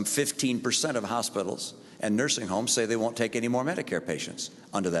 Some 15% of hospitals and nursing homes say they won't take any more Medicare patients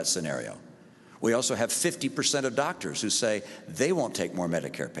under that scenario. We also have 50% of doctors who say they won't take more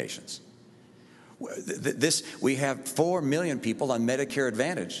Medicare patients. We have 4 million people on Medicare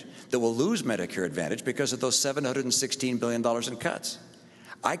Advantage that will lose Medicare Advantage because of those $716 billion in cuts.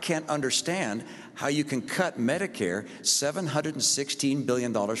 I can't understand how you can cut Medicare $716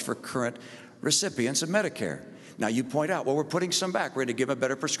 billion for current recipients of Medicare. Now, you point out, well, we're putting some back. We're going to give them a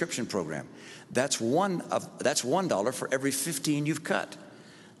better prescription program. That's $1 for every 15 you've cut.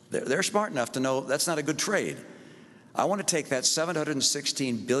 They're smart enough to know that's not a good trade. I want to take that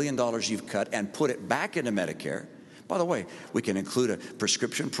 $716 billion you've cut and put it back into Medicare. By the way, we can include a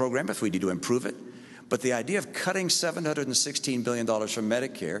prescription program if we need to improve it. But the idea of cutting $716 billion from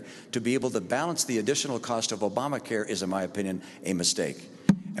Medicare to be able to balance the additional cost of Obamacare is, in my opinion, a mistake.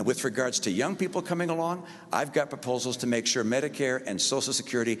 And with regards to young people coming along, I've got proposals to make sure Medicare and Social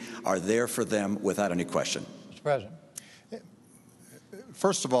Security are there for them without any question. Mr. President.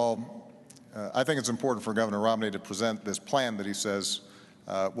 First of all, I think it's important for Governor Romney to present this plan that he says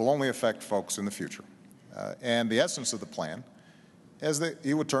will only affect folks in the future. And the essence of the plan is that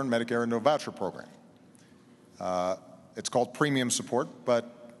he would turn Medicare into a voucher program. It's called premium support,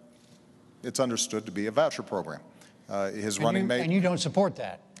 but it's understood to be a voucher program. His running mate. And you don't support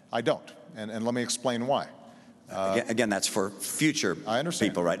that? I don't, and let me explain why. Again, that's for future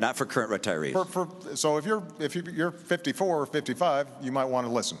people, right? Not for current retirees. So if you're 54 or 55, you might want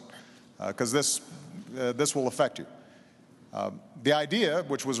to listen, because this will affect you. The idea,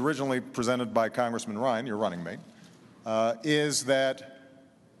 which was originally presented by Congressman Ryan, your running mate, is that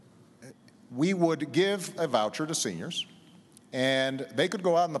we would give a voucher to seniors, and they could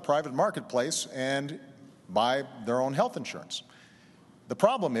go out in the private marketplace and buy their own health insurance. The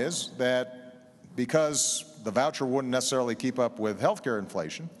problem is that because the voucher wouldn't necessarily keep up with healthcare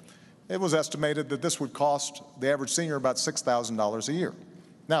inflation, it was estimated that this would cost the average senior about $6,000 a year.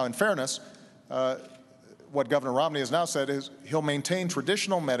 Now, in fairness, what Governor Romney has now said is he'll maintain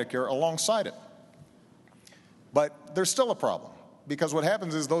traditional Medicare alongside it. But there's still a problem, because what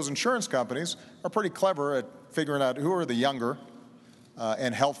happens is those insurance companies are pretty clever at figuring out who are the younger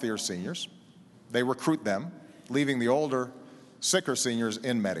and healthier seniors. They recruit them, leaving the older, sicker seniors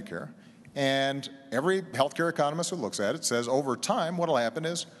in Medicare. And every healthcare economist who looks at it says over time what will happen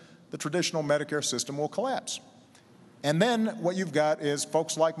is the traditional Medicare system will collapse. And then what you've got is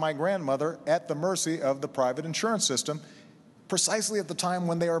folks like my grandmother at the mercy of the private insurance system, precisely at the time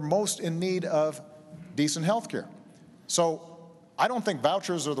when they are most in need of decent health care. So I don't think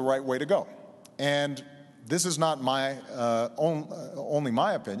vouchers are the right way to go. And this is not my only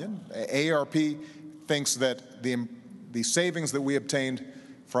my opinion. AARP thinks that the savings that we obtained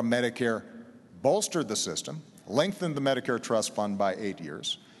from Medicare bolstered the system, lengthened the Medicare Trust Fund by 8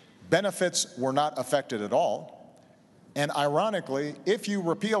 years. Benefits were not affected at all. And ironically, if you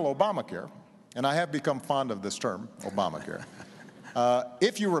repeal Obamacare, and I have become fond of this term, Obamacare,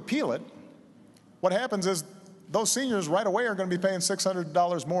 if you repeal it, what happens is those seniors right away are going to be paying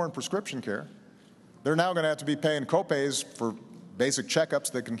 $600 more in prescription care. They're now going to have to be paying copays for basic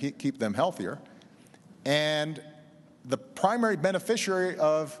checkups that can keep them healthier. And the primary beneficiary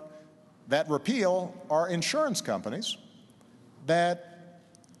of that repeal are insurance companies that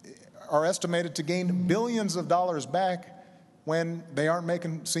are estimated to gain billions of dollars back when they aren't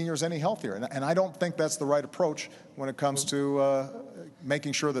making seniors any healthier. And I don't think that's the right approach when it comes to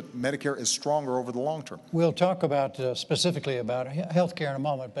making sure that Medicare is stronger over the long term. We'll talk about specifically about health care in a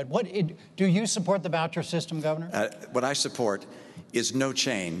moment, but do you support the voucher system, Governor? What I support is no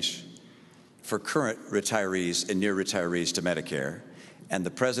change for current retirees and near retirees to Medicare, and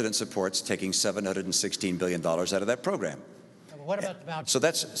the President supports taking $716 billion out of that program. What about the voucher? So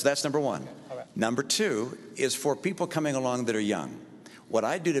that's number one. All right. Number two is for people coming along that are young. What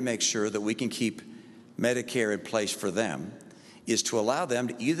I do to make sure that we can keep Medicare in place for them is to allow them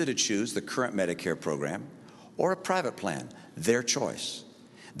to either to choose the current Medicare program or a private plan, their choice.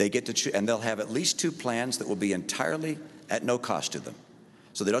 They get to choose, and they'll have at least two plans that will be entirely at no cost to them.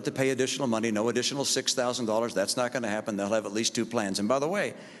 So they don't have to pay additional money, no additional $6,000. That's not going to happen. They'll have at least two plans. And by the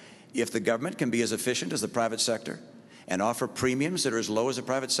way, if the government can be as efficient as the private sector and offer premiums that are as low as the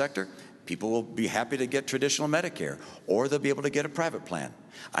private sector, people will be happy to get traditional Medicare, or they'll be able to get a private plan.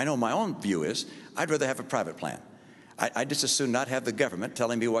 I know my own view is I'd rather have a private plan. I'd just as soon not have the government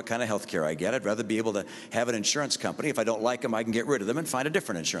telling me what kind of health care I get. I'd rather be able to have an insurance company. If I don't like them, I can get rid of them and find a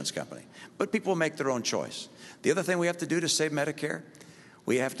different insurance company. But people will make their own choice. The other thing we have to do to save Medicare,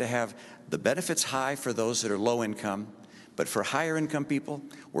 we have to have the benefits high for those that are low income, but for higher income people,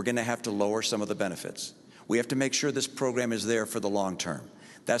 we're going to have to lower some of the benefits. We have to make sure this program is there for the long term.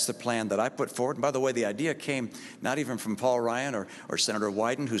 That's the plan that I put forward. And by the way, the idea came not even from Paul Ryan or Senator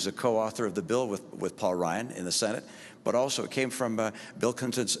Wyden, who's a co-author of the bill with Paul Ryan in the Senate, but also it came from Bill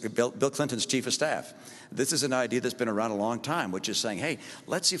Clinton's chief of staff. This is an idea that's been around a long time, which is saying, hey,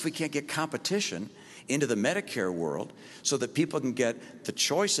 let's see if we can't get competition into the Medicare world so that people can get the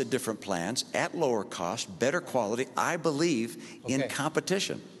choice of different plans at lower cost, better quality, I believe, in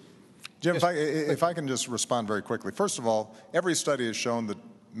competition. Jim, if I can just respond very quickly. First of all, every study has shown that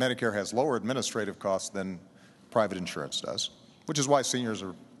Medicare has lower administrative costs than private insurance does, which is why seniors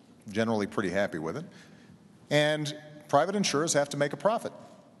are generally pretty happy with it. And private insurers have to make a profit.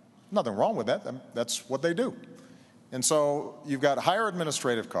 Nothing wrong with that. That's what they do. And so you've got higher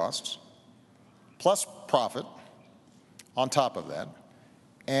administrative costs plus profit on top of that.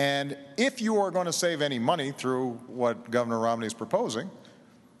 And if you are going to save any money through what Governor Romney is proposing,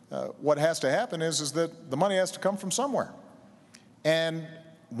 what has to happen is that the money has to come from somewhere. And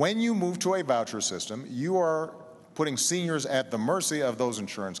when you move to a voucher system, you are putting seniors at the mercy of those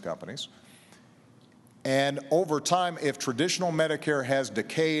insurance companies. And over time, if traditional Medicare has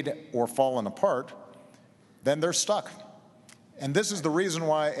decayed or fallen apart, then they're stuck. And this is the reason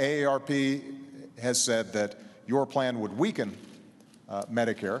why AARP has said that your plan would weaken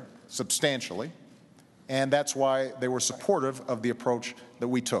Medicare substantially. And that's why they were supportive of the approach that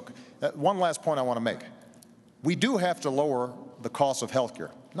we took. One last point I want to make. We do have to lower the cost of health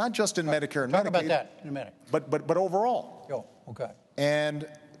care, not just in Medicare and Medicaid. Talk about that in a minute. But overall. Oh, okay. And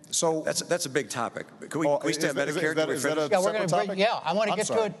so that's a big topic. Can we stay on Medicare? Is that a separate topic? Yeah, I want to get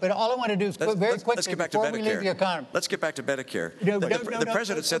to it, but all I want to do is very quickly let's get back to before we leave the economy. Let's get back to Medicare. The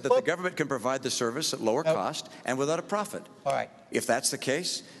President said that the government can provide the service at lower cost and without a profit. All right. If that's the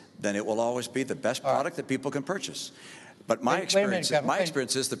case, then it will always be the best product that people can purchase. But my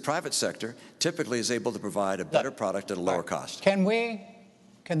experience is the private sector typically is able to provide a better product at a lower cost. Can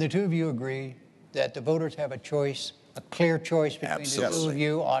the two of you agree that the voters have a choice, a clear choice between the two of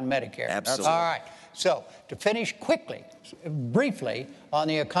you on Medicare? Absolutely. All right. So to finish quickly, briefly on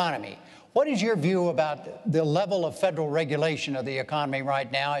the economy, what is your view about the level of federal regulation of the economy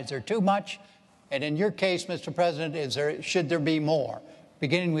right now? Is there too much? And in your case, Mr. President, should there be more?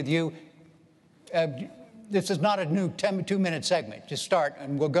 Beginning with you, this is not a new 2-minute segment. Just start,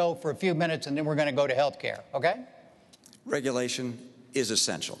 and we'll go for a few minutes, and then we're going to go to health care, okay? Regulation is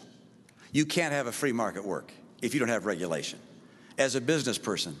essential. You can't have a free market work if you don't have regulation. As a business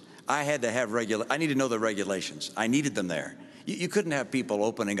person, I had to have I need to know the regulations. I needed them there. You couldn't have people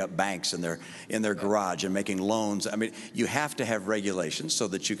opening up banks in their garage and making loans. I mean, you have to have regulations so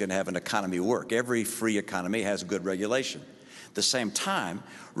that you can have an economy work. Every free economy has good regulation. At the same time,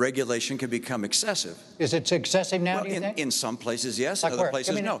 regulation can become excessive. Is it excessive now, Well, do you think? in some places, yes. Like In other where?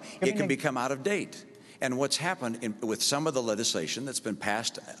 places, no. It can an- become out of date. And what's happened with some of the legislation that's been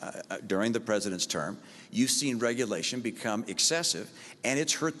passed during the president's term, you've seen regulation become excessive, and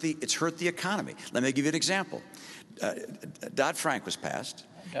it's hurt the economy. Let me give you an example. Dodd-Frank was passed,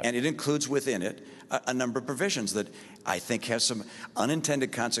 and it includes within it a number of provisions that I think have some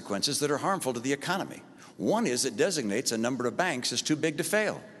unintended consequences that are harmful to the economy. One is it designates a number of banks as too big to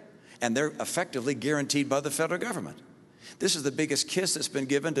fail, and they're effectively guaranteed by the federal government. This is the biggest kiss that's been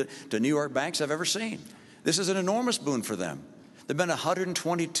given to New York banks I've ever seen. This is an enormous boon for them. There have been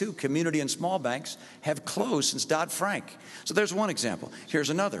 122 community and small banks have closed since Dodd-Frank. So there's one example. Here's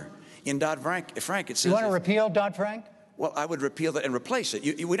another. In Dodd-Frank, it says— You want to repeal Dodd-Frank? Well, I would repeal that and replace it.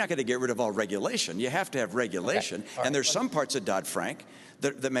 We're not going to get rid of all regulation. You have to have regulation. Okay. And there's some parts of Dodd-Frank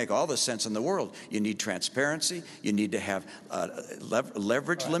that make all the sense in the world. You need transparency. You need to have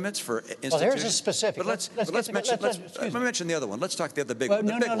leverage limits for institutions. Well, here's a specific. But let's mention the other one. Let's talk the other big one.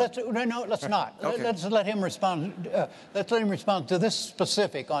 No, let's not. Okay. Let's let him respond. Let's let him respond to this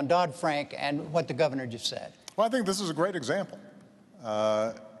specific on Dodd-Frank and what the governor just said. Well, I think this is a great example.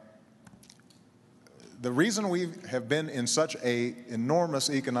 The reason we have been in such an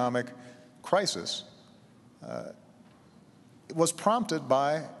enormous economic crisis was prompted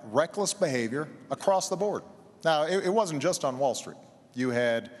by reckless behavior across the board. Now, it wasn't just on Wall Street. You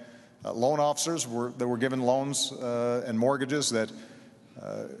had loan officers that were given loans and mortgages that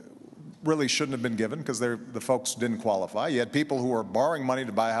really shouldn't have been given because the folks didn't qualify. You had people who were borrowing money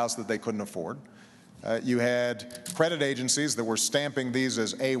to buy a house that they couldn't afford. You had credit agencies that were stamping these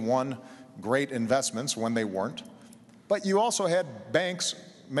as A1 great investments when they weren't. But you also had banks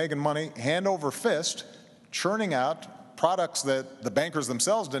making money hand over fist, churning out products that the bankers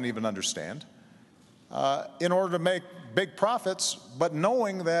themselves didn't even understand in order to make big profits, but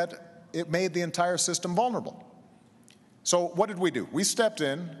knowing that it made the entire system vulnerable. So what did we do? We stepped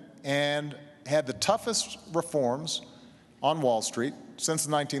in and had the toughest reforms on Wall Street since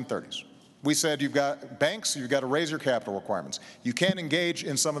the 1930s. We said, you've got banks, you've got to raise your capital requirements. You can't engage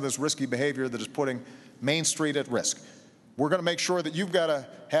in some of this risky behavior that is putting Main Street at risk. We're going to make sure that you've got to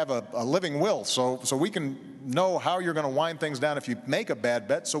have a living will so we can know how you're going to wind things down if you make a bad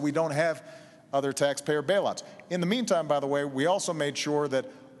bet, so we don't have other taxpayer bailouts. In the meantime, by the way, we also made sure that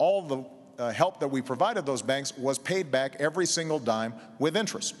all the help that we provided those banks was paid back, every single dime, with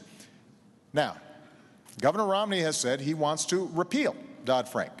interest. Now, Governor Romney has said he wants to repeal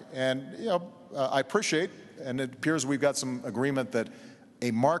Dodd-Frank. And, I appreciate, and it appears we've got some agreement that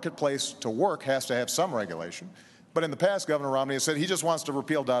a marketplace to work has to have some regulation. But in the past, Governor Romney has said he just wants to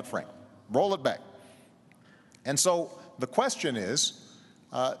repeal Dodd-Frank, roll it back. And so the question is,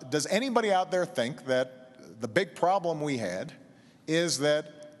 does anybody out there think that the big problem we had is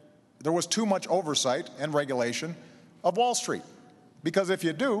that there was too much oversight and regulation of Wall Street? Because if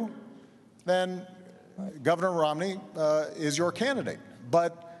you do, then Governor Romney is your candidate.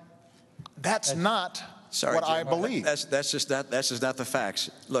 But that's not what I believe. That's just not the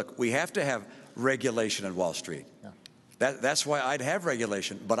facts. Look, we have to have regulation on Wall Street. Yeah. That's why I'd have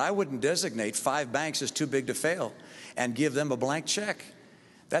regulation. But I wouldn't designate 5 banks as too big to fail and give them a blank check.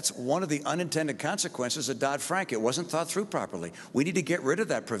 That's one of the unintended consequences of Dodd-Frank. It wasn't thought through properly. We need to get rid of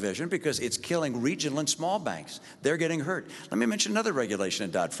that provision because it's killing regional and small banks. They're getting hurt. Let me mention another regulation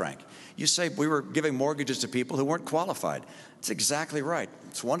in Dodd-Frank. You say we were giving mortgages to people who weren't qualified. It's exactly right.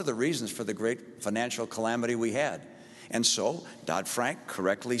 It's one of the reasons for the great financial calamity we had. And so Dodd-Frank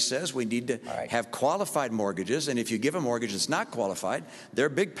correctly says we need to have qualified mortgages, and if you give a mortgage that's not qualified, there are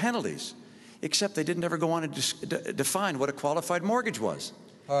big penalties. Except they didn't ever go on to define what a qualified mortgage was.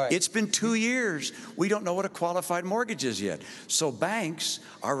 It's been 2 years. We don't know what a qualified mortgage is yet. So banks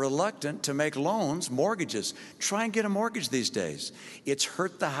are reluctant to make loans, mortgages. Try and get a mortgage these days. It's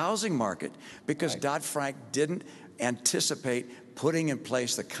hurt the housing market because Dodd-Frank didn't anticipate putting in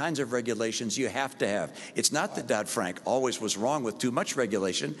place the kinds of regulations you have to have. It's not that Dodd-Frank always was wrong with too much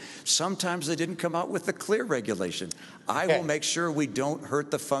regulation. Sometimes they didn't come out with the clear regulation. I will make sure we don't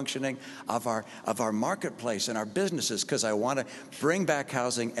hurt the functioning of our marketplace and our businesses because I want to bring back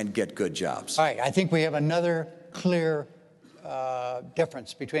housing and get good jobs. All right, I think we have another clear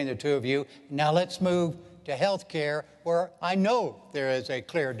difference between the two of you. Now let's move to health care, where I know there is a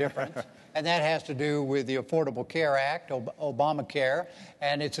clear difference. and that has to do with the Affordable Care Act, Obamacare,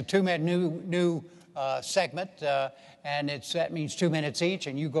 and it's a two-minute new segment, and that means 2 minutes each,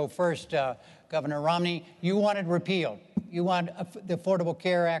 and you go first, Governor Romney. You want it repealed. You want the Affordable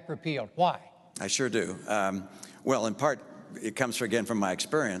Care Act repealed. Why? I sure do. Well, in part, it comes again from my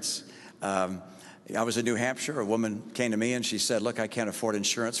experience. I was in New Hampshire. A woman came to me and she said, look, I can't afford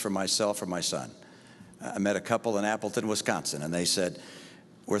insurance for myself or my son. I met a couple in Appleton, Wisconsin, and they said,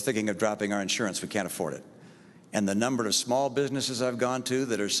 we're thinking of dropping our insurance. We can't afford it. And the number of small businesses I've gone to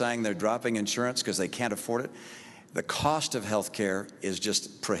that are saying they're dropping insurance because they can't afford it, the cost of health care is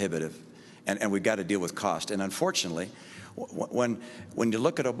just prohibitive, and we've got to deal with cost. And unfortunately, when you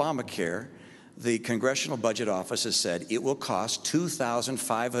look at Obamacare, the Congressional Budget Office has said it will cost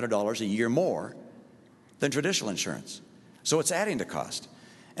 $2,500 a year more than traditional insurance. So it's adding to cost.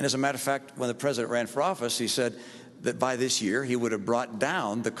 And as a matter of fact, when the president ran for office, he said that by this year, he would have brought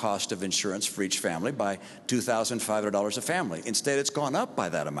down the cost of insurance for each family by $2,500 a family. Instead, it's gone up by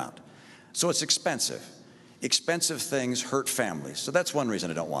that amount. So it's expensive. Expensive things hurt families. So that's one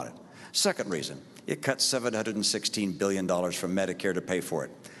reason I don't want it. Second reason, it cuts $716 billion from Medicare to pay for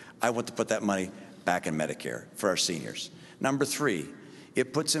it. I want to put that money back in Medicare for our seniors. Number three,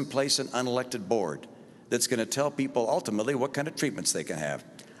 it puts in place an unelected board that's going to tell people ultimately what kind of treatments they can have.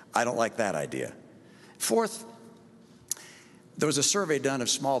 I don't like that idea. Fourth, there was a survey done of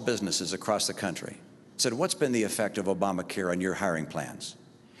small businesses across the country. It said, what's been the effect of Obamacare on your hiring plans?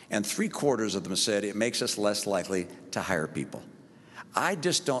 And 3/4 of them said it makes us less likely to hire people. I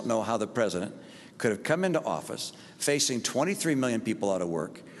just don't know how the president could have come into office facing 23 million people out of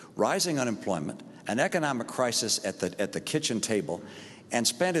work, rising unemployment, an economic crisis at the kitchen table, and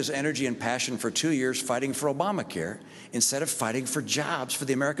spent his energy and passion for 2 years fighting for Obamacare instead of fighting for jobs for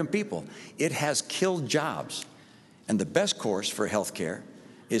the American people. It has killed jobs. And the best course for health care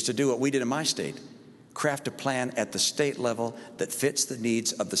is to do what we did in my state, craft a plan at the state level that fits the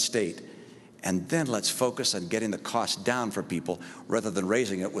needs of the state. And then let's focus on getting the cost down for people rather than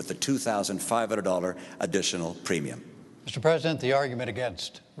raising it with the $2,500 additional premium. Mr. President, the argument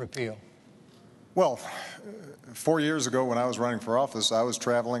against repeal. Well, 4 years ago when I was running for office, I was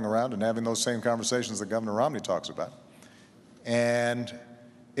traveling around and having those same conversations that Governor Romney talks about. And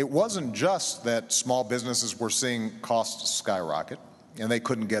it wasn't just that small businesses were seeing costs skyrocket and they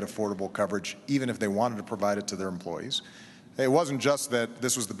couldn't get affordable coverage even if they wanted to provide it to their employees. It wasn't just that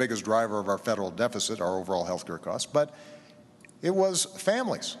this was the biggest driver of our federal deficit, our overall health care costs, but it was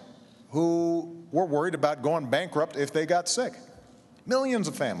families who were worried about going bankrupt if they got sick. Millions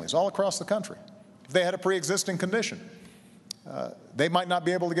of families all across the country. If they had a pre-existing condition, they might not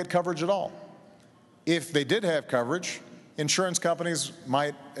be able to get coverage at all. If they did have coverage, insurance companies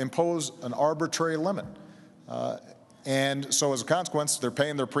might impose an arbitrary limit. And so as a consequence, they're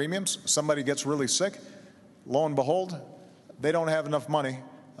paying their premiums. Somebody gets really sick. Lo and behold, they don't have enough money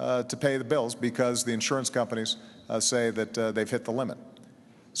to pay the bills because the insurance companies say that they've hit the limit.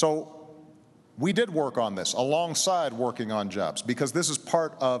 So we did work on this alongside working on jobs because this is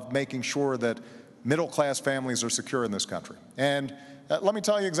part of making sure that middle-class families are secure in this country. And let me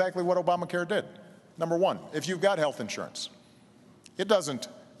tell you exactly what Obamacare did. Number one, if you've got health insurance, it doesn't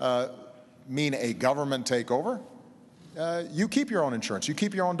mean a government takeover. You keep your own insurance. You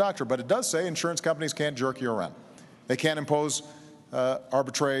keep your own doctor. But it does say insurance companies can't jerk you around. They can't impose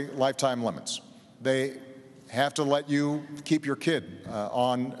arbitrary lifetime limits. They have to let you keep your kid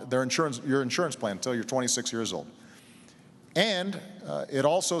on your insurance plan until you're 26 years old. And it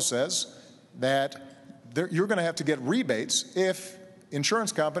also says that you're going to have to get rebates if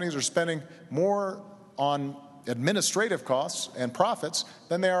insurance companies are spending more on administrative costs and profits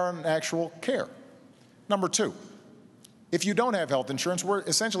than they are on actual care. Number two, if you don't have health insurance, we're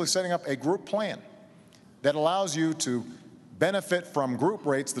essentially setting up a group plan that allows you to benefit from group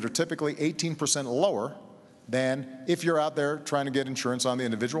rates that are typically 18% lower than if you're out there trying to get insurance on the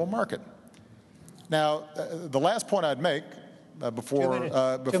individual market. Now, the last point I'd make before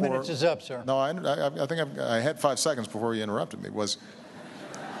 2 minutes is up, sir. No, I think I had 5 seconds before you interrupted me. Was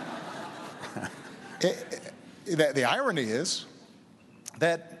the irony is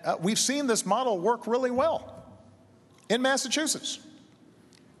that we've seen this model work really well in Massachusetts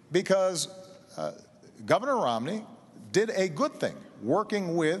because Governor Romney did a good thing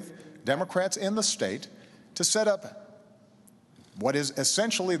working with Democrats in the state to set up what is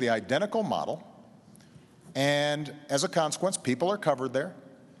essentially the identical model. And as a consequence, people are covered there.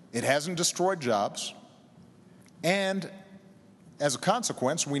 It hasn't destroyed jobs. And as a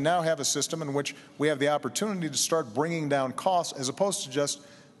consequence, we now have a system in which we have the opportunity to start bringing down costs as opposed to just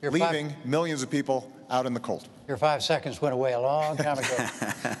leaving millions of people out in the cold. Your 5 seconds went away a long time ago.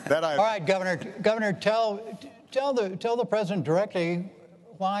 All right, Governor, tell the president directly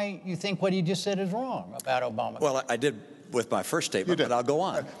why you think what he just said is wrong about Obama. Well, I did with my first statement, but I'll go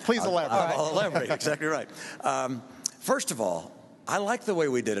on. Please elaborate. I'll elaborate. Exactly right. First of all, I like the way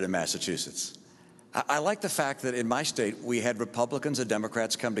we did it in Massachusetts. I like the fact that in my state we had Republicans and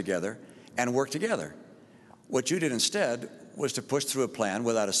Democrats come together and work together. What you did instead was to push through a plan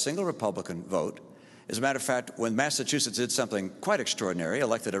without a single Republican vote. As a matter of fact, when Massachusetts did something quite extraordinary,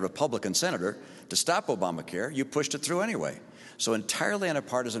 elected a Republican senator to stop Obamacare, you pushed it through anyway. So entirely on a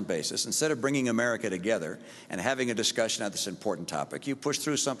partisan basis, instead of bringing America together and having a discussion on this important topic, you pushed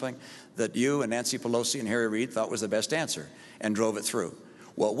through something that you and Nancy Pelosi and Harry Reid thought was the best answer and drove it through.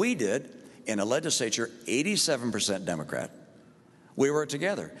 What we did in a legislature, 87% Democrat, we were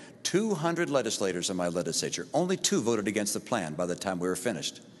together. 200 legislators in my legislature. Only 2 voted against the plan by the time we were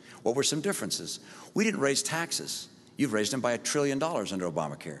finished. What were some differences? We didn't raise taxes. You've raised them by $1 trillion under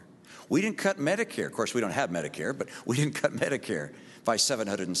Obamacare. We didn't cut Medicare. Of course, we don't have Medicare, but we didn't cut Medicare by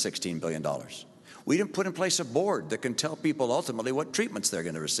 $716 billion. We didn't put in place a board that can tell people ultimately what treatments they're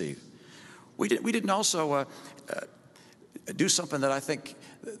going to receive. We didn't also do something that I think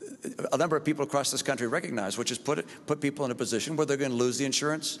a number of people across this country recognize, which is put people in a position where they're going to lose the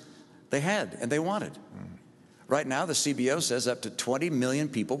insurance they had and they wanted. Right now, the CBO says up to 20 million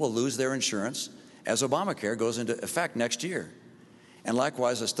people will lose their insurance as Obamacare goes into effect next year. And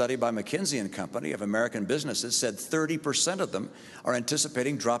likewise, a study by McKinsey & Company of American businesses said 30% of them are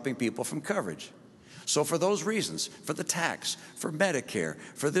anticipating dropping people from coverage. So for those reasons, for the tax, for Medicare,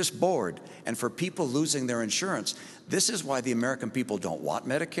 for this board, and for people losing their insurance, this is why the American people don't want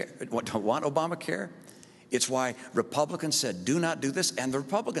Medicare, don't want Obamacare. It's why Republicans said, do not do this. And the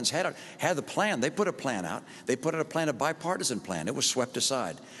Republicans had the plan. They put a plan out. They put out a plan, a bipartisan plan. It was swept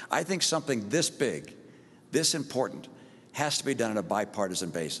aside. I think something this big, this important, has to be done on a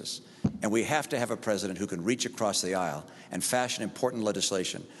bipartisan basis. And we have to have a president who can reach across the aisle and fashion important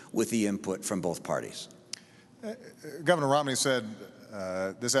legislation with the input from both parties. Governor Romney said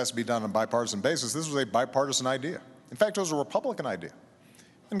this has to be done on a bipartisan basis. This was a bipartisan idea. In fact, it was a Republican idea.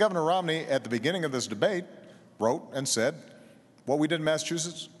 And Governor Romney, at the beginning of this debate, wrote and said, what we did in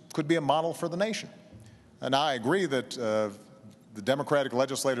Massachusetts could be a model for the nation. And I agree that the Democratic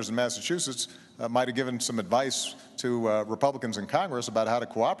legislators in Massachusetts might have given some advice to Republicans in Congress about how to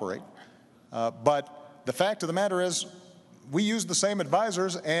cooperate. But the fact of the matter is, we used the same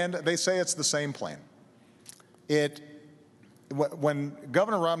advisors, and they say it's the same plan. When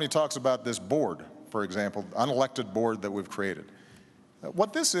Governor Romney talks about this board, for example, unelected board that we've created,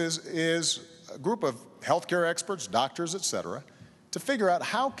 what this is a group of healthcare experts, doctors, et cetera, to figure out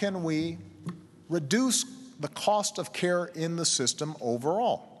how can we reduce the cost of care in the system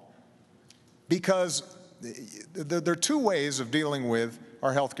overall. Because there are 2 ways of dealing with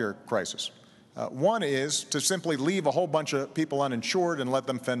our healthcare crisis. One is to simply leave a whole bunch of people uninsured and let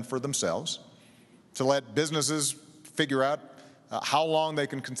them fend for themselves, to let businesses figure out how long they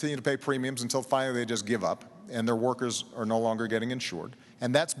can continue to pay premiums until finally they just give up and their workers are no longer getting insured.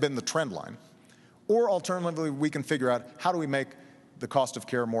 And that's been the trend line. Or alternatively, we can figure out how do we make the cost of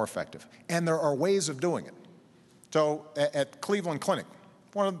care more effective. And there are ways of doing it. So at Cleveland Clinic,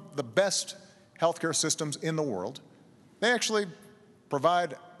 one of the best healthcare systems in the world, they actually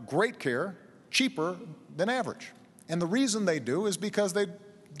provide great care cheaper than average. And the reason they do is because they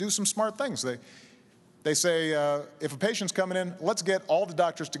do some smart things. They say, if a patient's coming in, let's get all the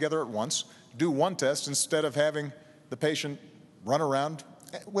doctors together at once, do one test instead of having the patient run around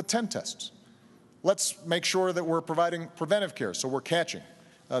with 10 tests. Let's make sure that we're providing preventive care, so we're catching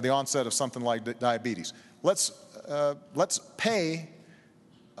the onset of something like diabetes. Let's pay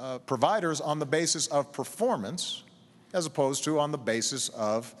providers on the basis of performance as opposed to on the basis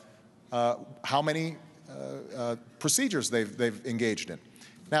of how many procedures they've engaged in.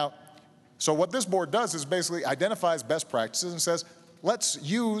 Now, so what this board does is basically identifies best practices and says, let's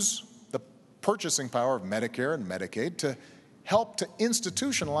use the purchasing power of Medicare and Medicaid to help to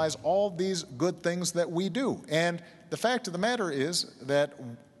institutionalize all these good things that we do. And the fact of the matter is that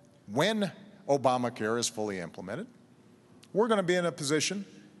when Obamacare is fully implemented, we're going to be in a position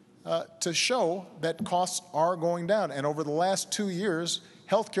to show that costs are going down. And over the last 2 years,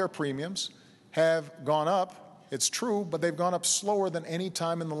 healthcare premiums have gone up. It's true, but they've gone up slower than any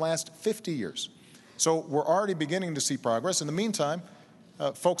time in the last 50 years. So we're already beginning to see progress. In the meantime,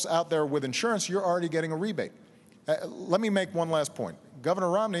 folks out there with insurance, you're already getting a rebate. Let me make one last point. Governor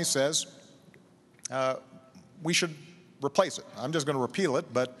Romney says we should replace it. I'm just going to repeal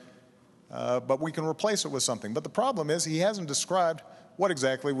it, but we can replace it with something. But the problem is he hasn't described what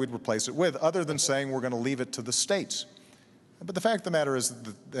exactly we'd replace it with, other than saying we're going to leave it to the states. But the fact of the matter is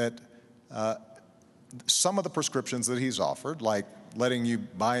that some of the prescriptions that he's offered, like letting you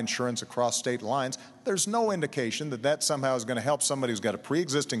buy insurance across state lines, there's no indication that that somehow is going to help somebody who's got a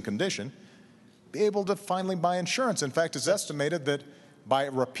pre-existing condition be able to finally buy insurance. In fact, it's estimated that by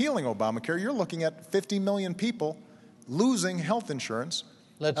repealing Obamacare, you're looking at 50 million people losing health insurance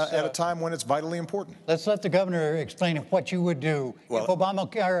at a time when it's vitally important. Let's let the governor explain what you would do if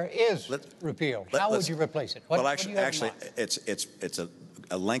Obamacare is repealed. How would you replace it? Actually, it's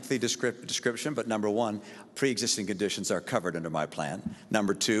a lengthy description, but number one, pre-existing conditions are covered under my plan.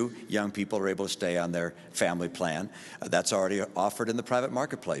 Number two, young people are able to stay on their family plan. That's already offered in the private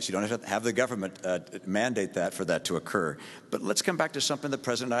marketplace. You don't have to have the government mandate that for that to occur. But let's come back to something the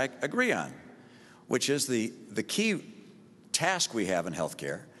President and I agree on, which is the key task we have in health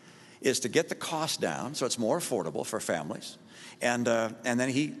care is to get the cost down so it's more affordable for families. And then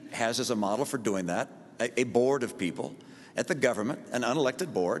he has as a model for doing that a board of people at the government, an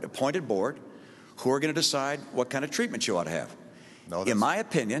unelected board, appointed board, who are going to decide what kind of treatment you ought to have. In my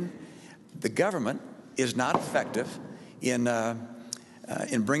opinion, the government is not effective in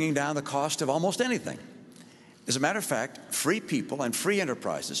bringing down the cost of almost anything. As a matter of fact, free people and free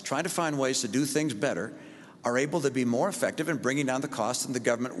enterprises trying to find ways to do things better are able to be more effective in bringing down the cost than the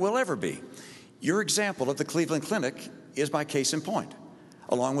government will ever be. Your example of the Cleveland Clinic is my case in point,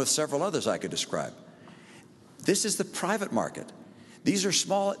 along with several others I could describe. This is the private market. These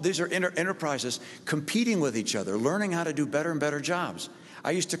are enterprises competing with each other, learning how to do better and better jobs.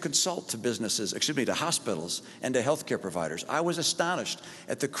 I used to consult to to hospitals and to healthcare providers. I was astonished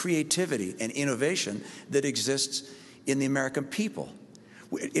at the creativity and innovation that exists in the American people.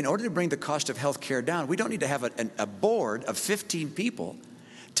 In order to bring the cost of healthcare down, we don't need to have a board of 15 people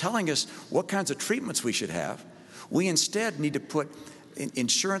telling us what kinds of treatments we should have. We instead need to put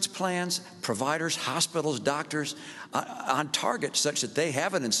insurance plans, providers, hospitals, doctors on target such that they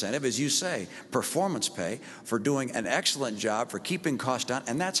have an incentive, as you say, performance pay for doing an excellent job for keeping costs down,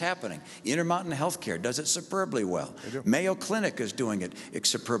 and that's happening. Intermountain Healthcare does it superbly well. Mayo Clinic is doing it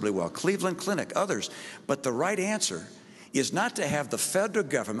superbly well. Cleveland Clinic, others. But the right answer is not to have the federal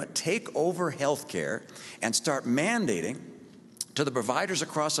government take over healthcare and start mandating to the providers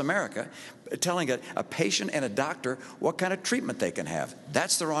across America, telling a patient and a doctor what kind of treatment they can have.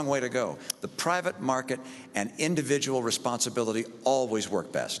 That's the wrong way to go. The private market and individual responsibility always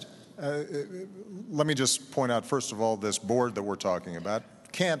work best. Let me just point out, first of all, this board that we're talking about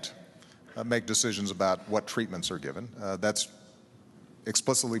can't make decisions about what treatments are given. That's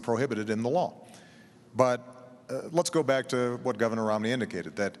explicitly prohibited in the law. But let's go back to what Governor Romney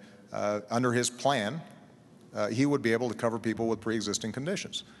indicated, that under his plan, he would be able to cover people with pre-existing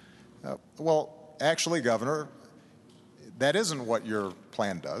conditions. Well, actually, Governor, that isn't what your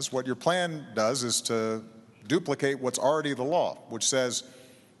plan does. What your plan does is to duplicate what's already the law, which says,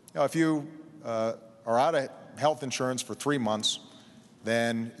 if you are out of health insurance for 3 months,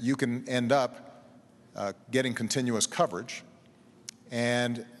 then you can end up getting continuous coverage,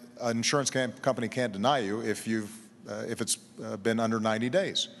 and an insurance company can't deny you if it's been under 90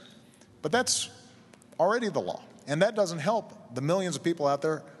 days. But that's already the law, and that doesn't help the millions of people out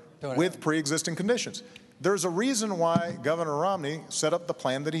there with pre-existing conditions. There's a reason why Governor Romney set up the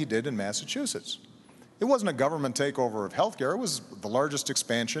plan that he did in Massachusetts. It wasn't a government takeover of health care. It was the largest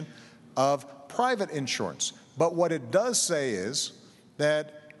expansion of private insurance. But what it does say is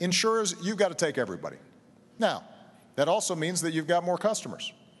that insurers, you've got to take everybody. Now, that also means that you've got more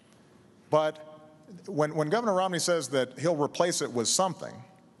customers. But when Governor Romney says that he'll replace it with something,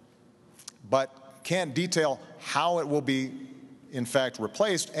 but can't detail how it will be, in fact,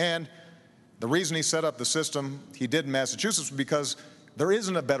 replaced, and the reason he set up the system he did in Massachusetts was because there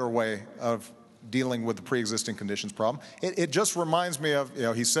isn't a better way of dealing with the pre-existing conditions problem. It just reminds me of,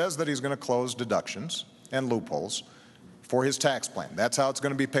 he says that he's going to close deductions and loopholes for his tax plan. That's how it's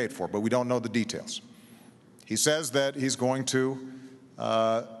going to be paid for, but we don't know the details. He says that he's going to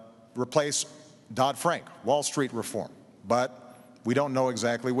replace Dodd-Frank, Wall Street reform, but we don't know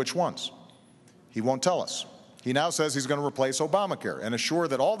exactly which ones. He won't tell us. He now says he's going to replace Obamacare and assure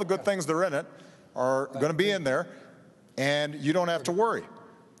that all the good things that are in it are going to be in there, and you don't have to worry.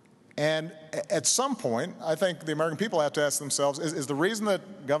 And at some point, I think the American people have to ask themselves, is the reason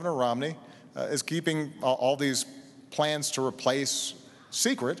that Governor Romney is keeping all these plans to replace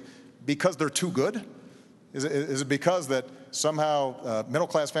secret because they're too good? Is it because that somehow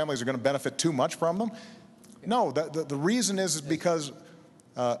middle-class families are going to benefit too much from them? No, the reason is because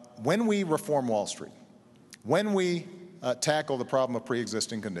when we reform Wall Street, when we tackle the problem of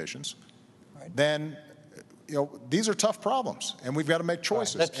pre-existing conditions, then these are tough problems, and we've got to make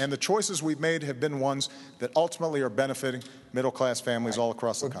choices. Right, and the choices we've made have been ones that ultimately are benefiting middle-class families all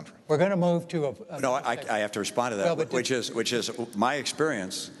across the country. We're going to move to No, I have to respond to that, Well, which is my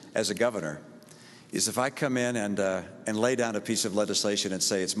experience as a governor is if I come in and lay down a piece of legislation and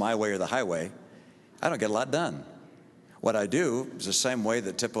say it's my way or the highway, I don't get a lot done. What I do is the same way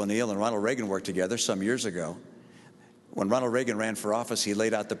that Tip O'Neill and Ronald Reagan worked together some years ago. When Ronald Reagan ran for office, he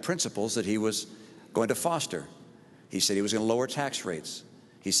laid out the principles that he was going to foster. He said he was going to lower tax rates.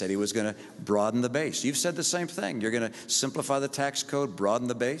 He said he was going to broaden the base. You've said the same thing. You're going to simplify the tax code, broaden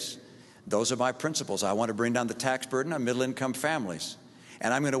the base. Those are my principles. I want to bring down the tax burden on middle-income families.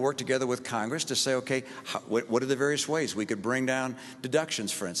 And I'm going to work together with Congress to say, okay, what are the various ways we could bring down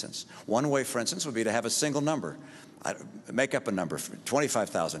deductions, for instance? One way, for instance, would be to have a single number. Make up a number, $25,000,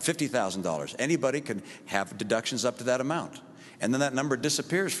 $50,000. Anybody can have deductions up to that amount. And then that number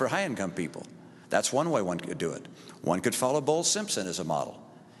disappears for high-income people. That's one way one could do it. One could follow Bowles-Simpson as a model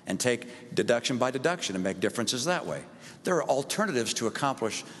and take deduction by deduction and make differences that way. There are alternatives to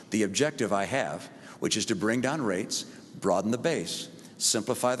accomplish the objective I have, which is to bring down rates, broaden the base,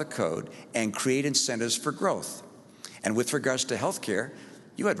 simplify the code, and create incentives for growth. And with regards to health care,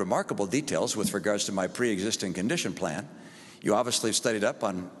 you had remarkable details with regards to my pre-existing condition plan. You obviously have studied up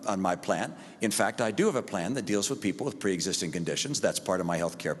on my plan. In fact, I do have a plan that deals with people with pre-existing conditions. That's part of my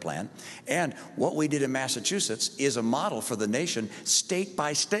health care plan. And what we did in Massachusetts is a model for the nation, state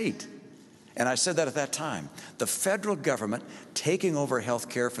by state. And I said that at that time. The federal government taking over health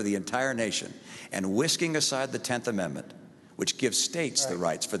care for the entire nation and whisking aside the 10th Amendment, which gives states the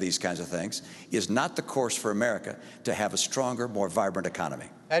rights for these kinds of things, is not the course for America to have a stronger, more vibrant economy.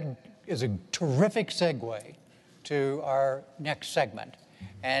 That is a terrific segue to our next segment,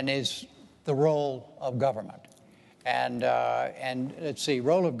 and is the role of government. And let's see,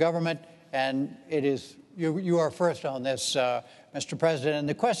 role of government, and it is, you are first on this, Mr. President, and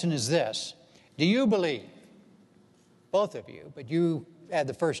the question is this: do you believe, both of you, but you had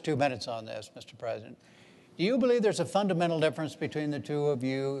the first 2 minutes on this, Mr. President, do you believe there's a fundamental difference between the two of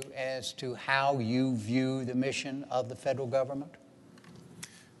you as to how you view the mission of the federal government?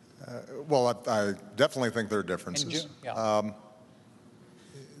 Well, I definitely think there are differences.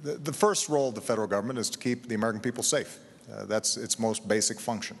 The first role of the federal government is to keep the American people safe. That's its most basic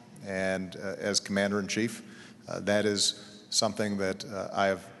function. And as Commander-in-Chief, that is something that I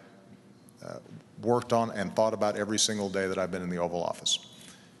have worked on and thought about every single day that I've been in the Oval Office.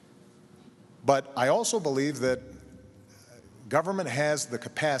 But I also believe that government has the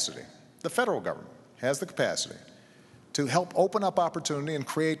capacity, the federal government has the capacity, to help open up opportunity and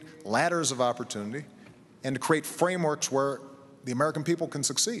create ladders of opportunity and to create frameworks where the American people can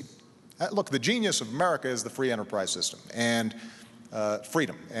succeed. Look, the genius of America is the free enterprise system and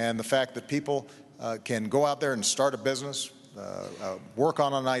freedom, and the fact that people can go out there and start a business, work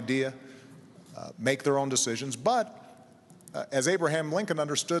on an idea, make their own decisions. But as Abraham Lincoln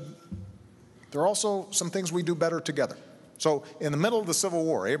understood, there are also some things we do better together. So in the middle of the Civil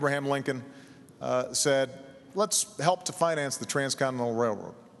War, Abraham Lincoln said, let's help to finance the Transcontinental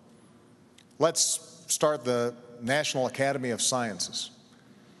Railroad. Let's start the National Academy of Sciences.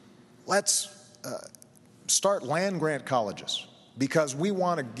 Let's start land-grant colleges, because we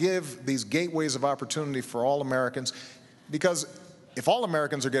want to give these gateways of opportunity for all Americans, because if all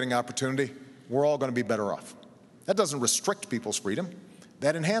Americans are getting opportunity, we're all going to be better off. That doesn't restrict people's freedom.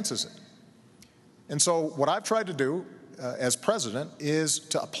 That enhances it. And so what I've tried to do as president is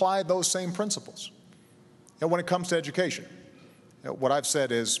to apply those same principles. When it comes to education, what I've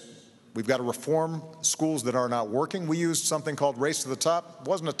said is we've got to reform schools that are not working. We used something called Race to the Top. It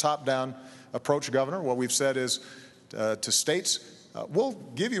wasn't a top-down approach, Governor. What we've said is to states, we'll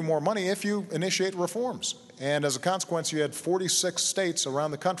give you more money if you initiate reforms. And as a consequence, you had 46 states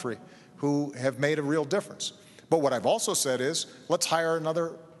around the country who have made a real difference. But what I've also said is let's hire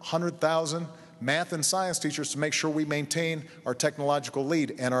another 100,000 math and science teachers to make sure we maintain our technological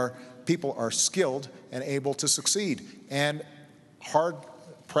lead and our people are skilled and able to succeed. And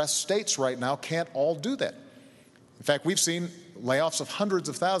hard-pressed states right now can't all do that. In fact, we've seen layoffs of hundreds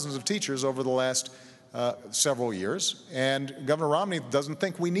of thousands of teachers over the last several years, and Governor Romney doesn't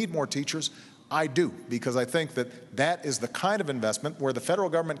think we need more teachers. I do, because I think that that is the kind of investment where the federal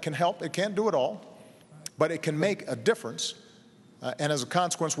government can help. It can't do it all, but it can make a difference. And as a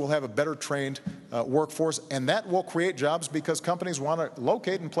consequence, we'll have a better trained workforce, and that will create jobs because companies want to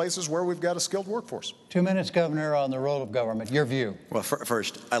locate in places where we've got a skilled workforce. 2 minutes, Governor, on the role of government. Your view. Well,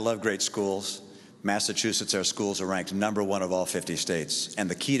 first, I love great schools. Massachusetts, our schools are ranked #1 of all 50 states. And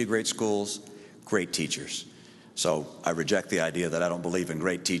the key to great schools, great teachers. So I reject the idea that I don't believe in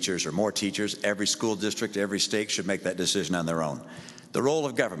great teachers or more teachers. Every school district, every state should make that decision on their own. The role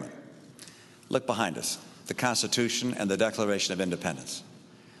of government. Look behind us, the Constitution and the Declaration of Independence.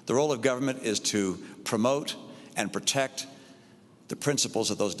 The role of government is to promote and protect the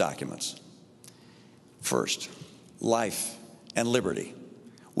principles of those documents. First, life and liberty.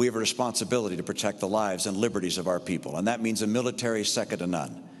 We have a responsibility to protect the lives and liberties of our people, and that means a military second to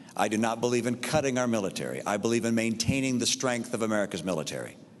none. I do not believe in cutting our military. I believe in maintaining the strength of America's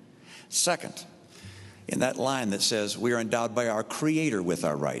military. Second, in that line that says we are endowed by our Creator with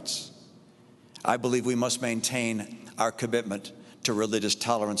our rights, I believe we must maintain our commitment to religious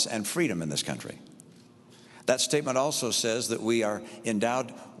tolerance and freedom in this country. That statement also says that we are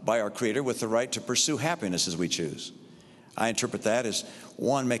endowed by our Creator with the right to pursue happiness as we choose. I interpret that as,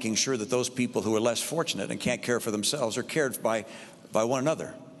 one, making sure that those people who are less fortunate and can't care for themselves are cared by one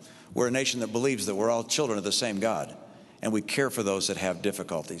another. We're a nation that believes that we're all children of the same God, and we care for those that have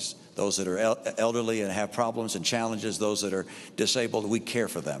difficulties, those that are elderly and have problems and challenges, those that are disabled. We care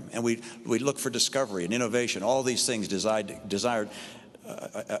for them, and we look for discovery and innovation, all these things desired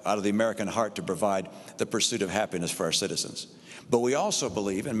out of the American heart to provide the pursuit of happiness for our citizens. But we also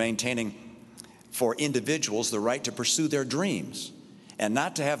believe in maintaining for individuals the right to pursue their dreams and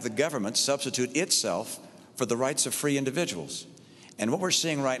not to have the government substitute itself for the rights of free individuals. And what we're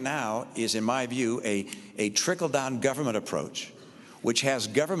seeing right now is, in my view, a trickle-down government approach, which has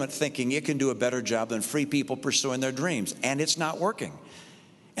government thinking it can do a better job than free people pursuing their dreams, and it's not working.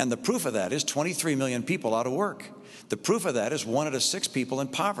 And the proof of that is 23 million people out of work. The proof of that is 1 out of 6 people in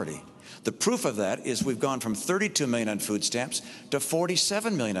poverty. The proof of that is we've gone from 32 million on food stamps to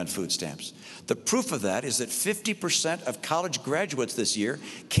 47 million on food stamps. The proof of that is that 50% of college graduates this year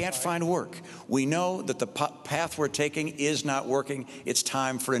can't find work. We know that the path we're taking is not working. It's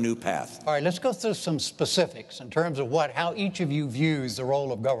time for a new path. All right, let's go through some specifics in terms of how each of you views the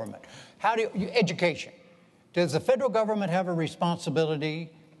role of government. Education. Does the federal government have a responsibility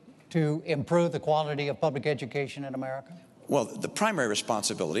to improve the quality of public education in America? Well, the primary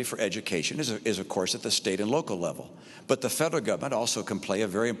responsibility for education is, of course, at the state and local level. But the federal government also can play a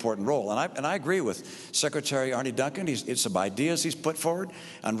very important role. And I agree with Secretary Arne Duncan. It's some ideas he's put forward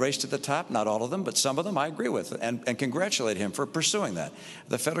on Race to the Top, not all of them, but some of them I agree with, and congratulate him for pursuing that.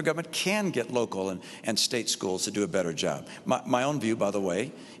 The federal government can get local and state schools to do a better job. My own view, by the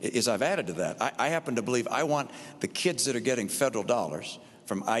way, is I've added to that. I happen to believe I want the kids that are getting federal dollars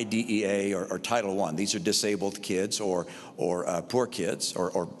from IDEA or Title I. These are disabled kids or poor kids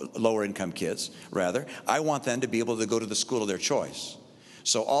or lower income kids, rather. I want them to be able to go to the school of their choice.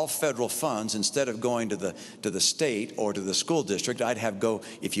 So all federal funds, instead of going to the state or to the school district, I'd have go,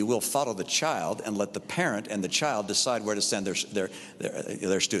 if you will, follow the child and let the parent and the child decide where to send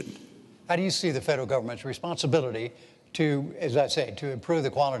their student. How do you see the federal government's responsibility to, as I say, to improve the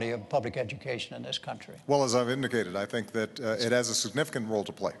quality of public education in this country? Well, as I've indicated, I think that it has a significant role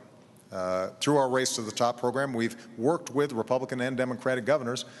to play. Through our Race to the Top program, we've worked with Republican and Democratic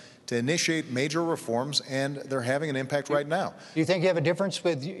governors to initiate major reforms, and they're having an impact right now. Do you think you have a difference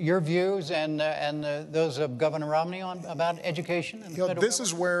with your views and those of Governor Romney about education? And this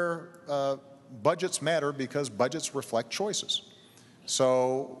is where budgets matter, because budgets reflect choices.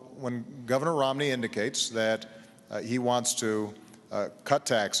 So when Governor Romney indicates that he wants to cut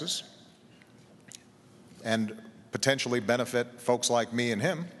taxes and potentially benefit folks like me and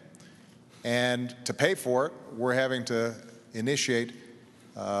him, and to pay for it, we're having to initiate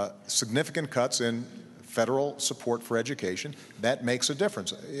significant cuts in federal support for education. That makes a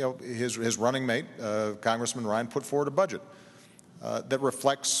difference. His running mate, Congressman Ryan, put forward a budget that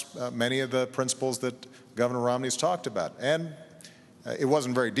reflects many of the principles that Governor Romney's talked about. And it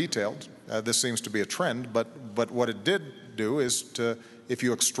wasn't very detailed. This seems to be a trend, but what it did do is if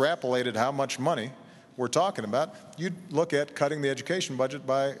you extrapolated how much money we're talking about, you'd look at cutting the education budget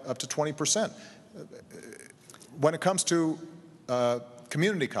by up to 20%. When it comes to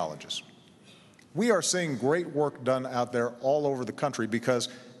community colleges, we are seeing great work done out there all over the country, because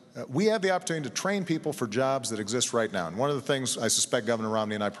we have the opportunity to train people for jobs that exist right now. And one of the things I suspect Governor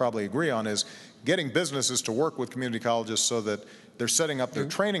Romney and I probably agree on is getting businesses to work with community colleges so that they're setting up their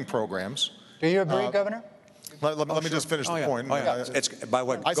training programs. Do you agree, Governor? Let me just finish the point. It's, by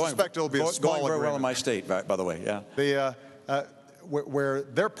what, I suspect it'll be a small going very agreement. well in my state, by the way, yeah. Where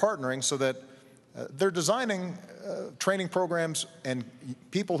they're partnering so that they're designing training programs, and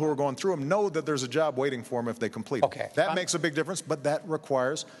people who are going through them know that there's a job waiting for them if they complete. Okay. That makes a big difference, but that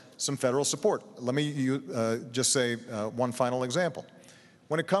requires some federal support. Let me just say one final example.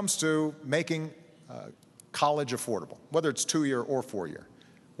 When it comes to making college affordable, whether it's 2-year or 4-year,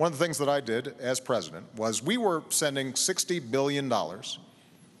 one of the things that I did as president was we were sending $60 billion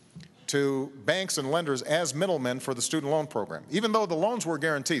to banks and lenders as middlemen for the student loan program, even though the loans were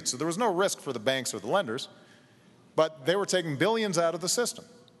guaranteed. So there was no risk for the banks or the lenders, but they were taking billions out of the system.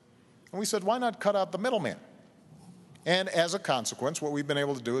 And we said, why not cut out the middleman? And as a consequence, what we've been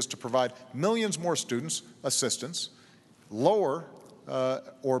able to do is to provide millions more students assistance, lower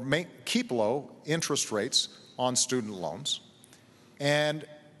keep low interest rates on student loans. And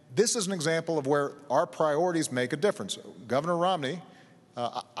this is an example of where our priorities make a difference. Governor Romney,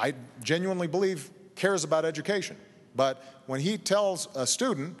 I genuinely believe, cares about education. But when he tells a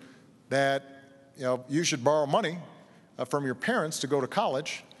student that you should borrow money from your parents to go to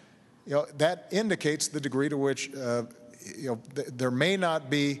college, that indicates the degree to which there may not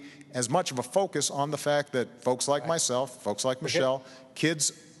be as much of a focus on the fact that folks like myself, folks like Michelle,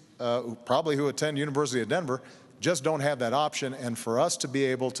 kids who attend University of Denver just don't have that option. And for us to be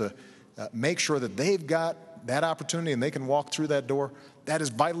able to make sure that they've got that opportunity and they can walk through that door, that is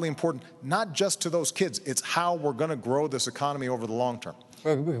vitally important, not just to those kids. It's how we're going to grow this economy over the long term.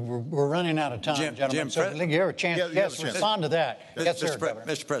 We're running out of time, gentlemen. So you have a chance. Yes, respond to that. Yes, sir, Governor.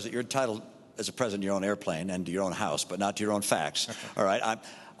 Mr. President, you're entitled as a president to your own airplane and to your own house, but not to your own facts. All right,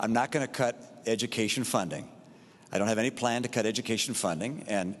 I'm not going to cut education funding. I don't have any plan to cut education funding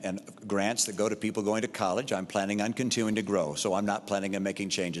and grants that go to people going to college. I'm planning on continuing to grow, so I'm not planning on making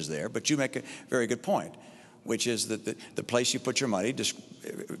changes there. But you make a very good point, which is that the place you put your money just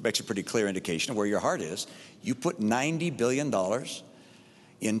makes a pretty clear indication of where your heart is. You put $90 billion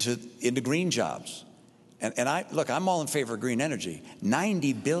into green jobs. And I'm all in favor of green energy.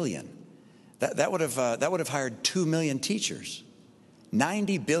 $90 billion. That would have hired 2 million teachers.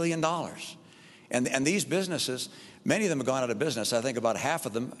 $90 billion. And these businesses, many of them have gone out of business. I think about half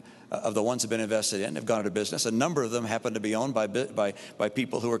of them, of the ones that have been invested in, have gone out of business. A number of them happen to be owned by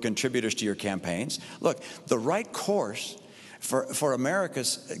people who are contributors to your campaigns. Look, the right course for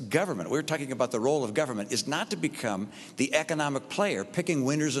America's government, we're talking about the role of government, is not to become the economic player, picking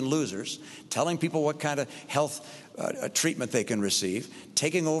winners and losers, telling people what kind of health treatment they can receive,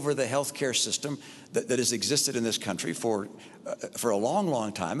 taking over the health care system that has existed in this country for a long,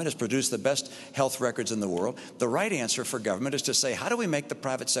 long time and has produced the best health records in the world. The right answer for government is to say, how do we make the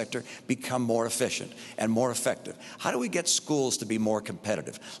private sector become more efficient and more effective? How do we get schools to be more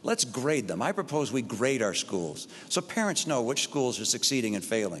competitive? Let's grade them. I propose we grade our schools so parents know which schools are succeeding and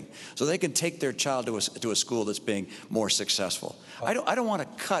failing, so they can take their child to a school that's being more successful. I don't want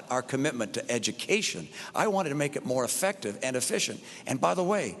to cut our commitment to education. I wanted to make it more effective and efficient. And by the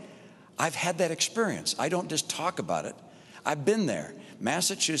way, I've had that experience. I don't just talk about it. I've been there.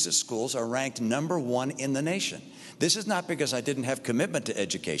 Massachusetts schools are ranked #1 in the nation. This is not because I didn't have commitment to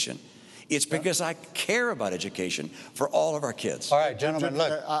education. It's because I care about education for all of our kids. All right, gentlemen,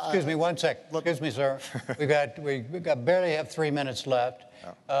 look, excuse me one sec. Excuse me, sir. We've got barely have 3 minutes left.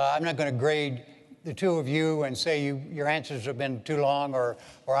 I'm not going to grade the two of you and say your answers have been too long or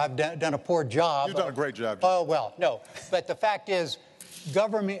I've done a poor job. You've done a great job, Jim. Oh, well, no. But the fact is,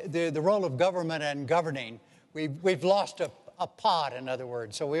 government, the role of government and governing, we've lost a pod, in other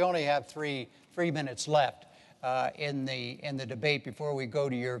words. So we only have three minutes left in the debate before we go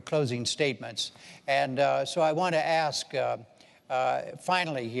to your closing statements. And so I want to ask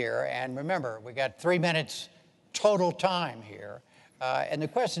finally here, and remember, we got 3 minutes total time here. And the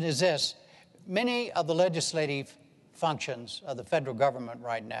question is this: many of the legislative functions of the federal government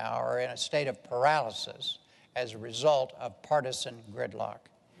right now are in a state of paralysis as a result of partisan gridlock.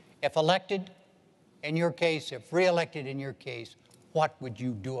 If elected, in your case, if reelected in your case, what would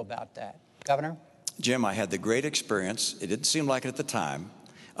you do about that? Governor? Jim, I had the great experience, it didn't seem like it at the time,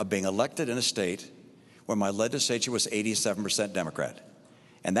 of being elected in a state where my legislature was 87% Democrat.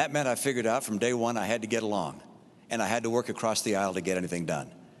 And that meant I figured out from day one I had to get along, and I had to work across the aisle to get anything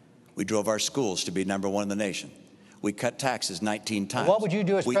done. We drove our schools to be #1 in the nation. We cut taxes 19 times. What would you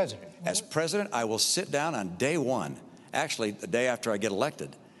do as president? As president, I will sit down on day one, actually the day after I get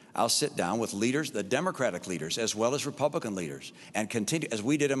elected, I'll sit down with leaders, the Democratic leaders, as well as Republican leaders, and continue, as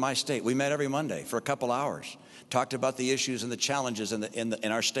we did in my state. We met every Monday for a couple hours, talked about the issues and the challenges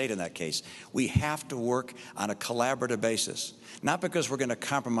in our state in that case. We have to work on a collaborative basis, not because we're going to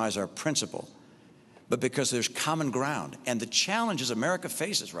compromise our principle, but because there's common ground. And the challenges America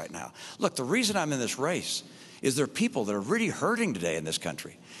faces right now. Look, the reason I'm in this race is there are people that are really hurting today in this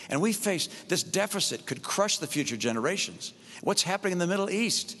country. And we face this deficit could crush the future generations. What's happening in the Middle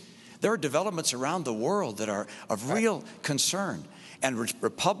East? There are developments around the world that are of real concern. And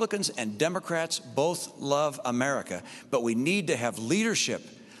Republicans and Democrats both love America, but we need to have leadership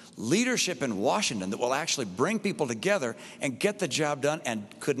leadership in Washington that will actually bring people together and get the job done, and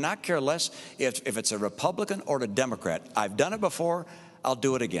could not care less if it's a Republican or a Democrat. I've done it before. I'll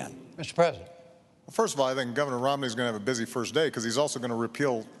do it again. Mr. President. Well, first of all, I think Governor Romney is going to have a busy first day because he's also going to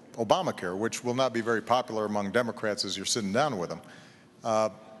repeal Obamacare, which will not be very popular among Democrats as you're sitting down with them.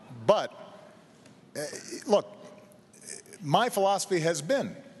 Look, my philosophy has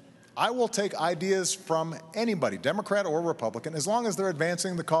been, I will take ideas from anybody, Democrat or Republican, as long as they're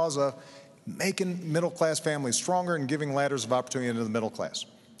advancing the cause of making middle-class families stronger and giving ladders of opportunity into the middle class.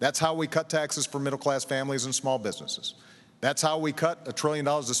 That's how we cut taxes for middle-class families and small businesses. That's how we cut $1 trillion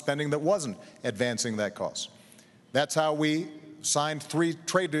of spending that wasn't advancing that cause. That's how we signed 3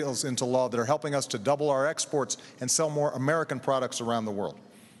 trade deals into law that are helping us to double our exports and sell more American products around the world.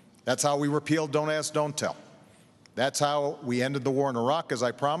 That's how we repealed Don't Ask, Don't Tell. That's how we ended the war in Iraq, as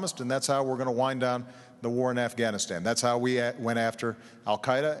I promised, and that's how we're going to wind down the war in Afghanistan. That's how we went after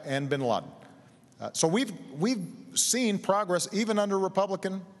al-Qaeda and bin Laden. So we've seen progress even under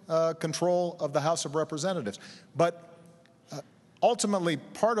Republican control of the House of Representatives. But ultimately,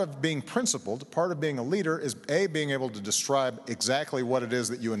 part of being principled, part of being a leader is, A, being able to describe exactly what it is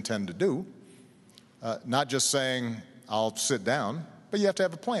that you intend to do, not just saying, I'll sit down, but you have to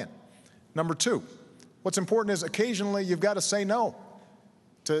have a plan. Number 2, what's important is occasionally you've got to say no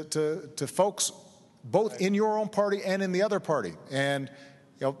to folks both in your own party and in the other party. And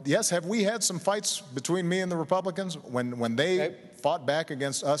yes, have we had some fights between me and the Republicans when they fought back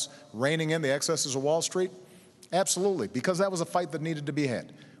against us reining in the excesses of Wall Street? Absolutely, because that was a fight that needed to be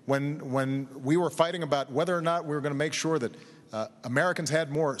had. When we were fighting about whether or not we were going to make sure that Americans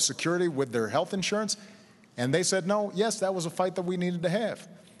had more security with their health insurance, and they said no, yes, that was a fight that we needed to have.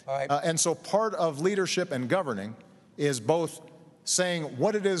 All right. And so part of leadership and governing is both saying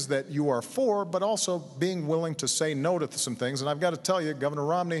what it is that you are for, but also being willing to say no to some things. And I've got to tell you, Governor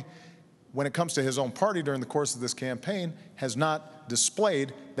Romney, when it comes to his own party during the course of this campaign, has not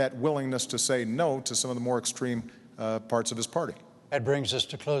displayed that willingness to say no to some of the more extreme parts of his party. That brings us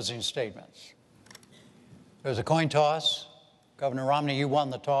to closing statements. There's a coin toss. Governor Romney, you won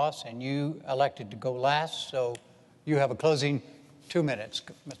the toss, and you elected to go last, so you have a closing 2 minutes,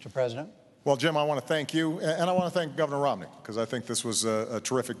 Mr. President. Well, Jim, I want to thank you, and I want to thank Governor Romney, because I think this was a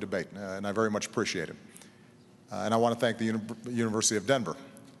terrific debate, and I very much appreciate it. And I want to thank the University of Denver.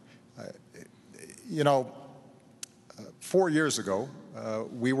 4 years ago,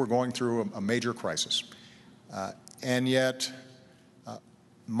 we were going through a major crisis. And yet,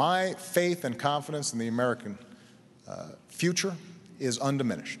 my faith and confidence in the American future is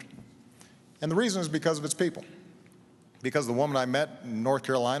undiminished. And the reason is because of its people. Because the woman I met in North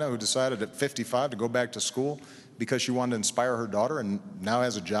Carolina who decided at 55 to go back to school because she wanted to inspire her daughter and now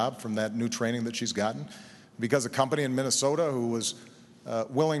has a job from that new training that she's gotten. Because a company in Minnesota who was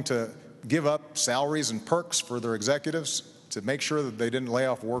willing to give up salaries and perks for their executives to make sure that they didn't lay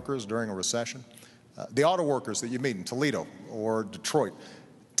off workers during a recession. The auto workers that you meet in Toledo or Detroit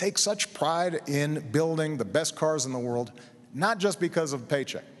take such pride in building the best cars in the world, not just because of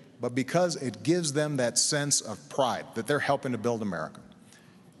paycheck, but because it gives them that sense of pride that they're helping to build America.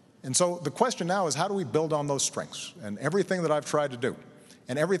 And so the question now is, how do we build on those strengths? And everything that I've tried to do,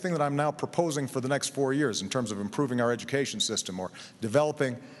 and everything that I'm now proposing for the next 4 years in terms of improving our education system or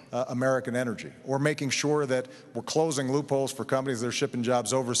developing American energy, or making sure that we're closing loopholes for companies that are shipping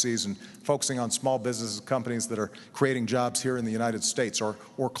jobs overseas and focusing on small businesses, companies that are creating jobs here in the United States, or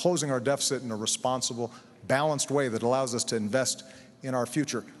closing our deficit in a responsible, balanced way that allows us to invest in our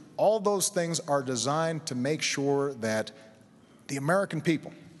future. All those things are designed to make sure that the American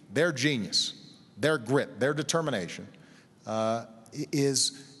people, their genius, their grit, their determination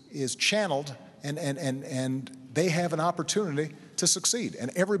is channeled, and they have an opportunity to succeed.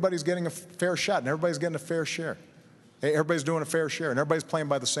 And everybody's getting a fair shot, and everybody's getting a fair share. Everybody's doing a fair share, and everybody's playing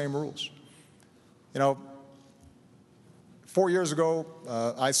by the same rules. 4 years ago,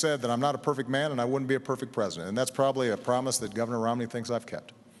 I said that I'm not a perfect man and I wouldn't be a perfect president, and that's probably a promise that Governor Romney thinks I've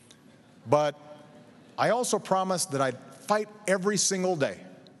kept. But I also promised that I'd fight every single day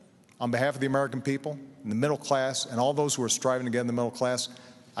on behalf of the American people, and the middle class, and all those who are striving to get in the middle class.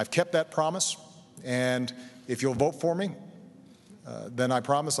 I've kept that promise, and if you'll vote for me, then I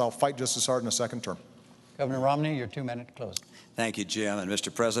promise I'll fight just as hard in a second term. Governor Romney, your 2 minute close. Thank you, Jim, and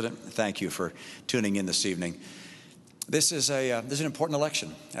Mr. President, thank you for tuning in this evening. This is an important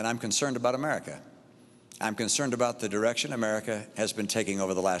election, and I'm concerned about America. I'm concerned about the direction America has been taking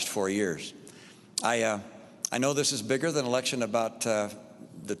over the last 4 years. I know this is bigger than an election about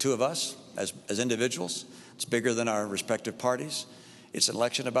the two of us as individuals. It's bigger than our respective parties. It's an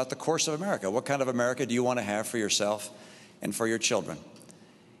election about the course of America. What kind of America do you want to have for yourself and for your children?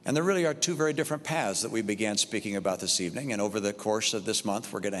 And there really are two very different paths that we began speaking about this evening. And over the course of this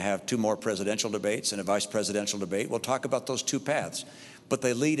month, we're going to have two more presidential debates and a vice presidential debate. We'll talk about those two paths, but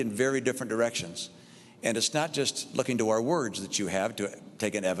they lead in very different directions. And it's not just looking to our words that you have to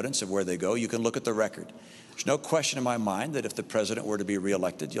take an evidence of where they go. You can look at the record. There's no question in my mind that if the president were to be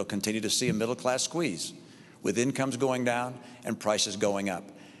reelected, you'll continue to see a middle-class squeeze with incomes going down and prices going up.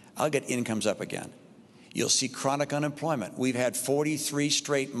 I'll get incomes up again. You'll see chronic unemployment. We've had 43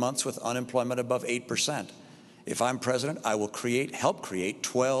 straight months with unemployment above 8%. If I'm president, I will help create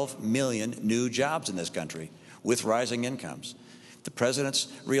 12 million new jobs in this country with rising incomes. If the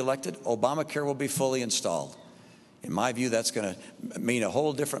president's reelected, Obamacare will be fully installed. In my view, that's going to mean a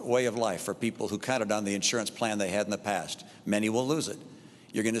whole different way of life for people who counted on the insurance plan they had in the past. Many will lose it.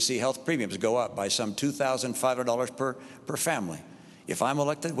 You're going to see health premiums go up by some $2,500 per family. If I'm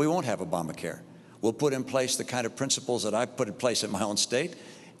elected, we won't have Obamacare. We'll put in place the kind of principles that I've put in place in my own state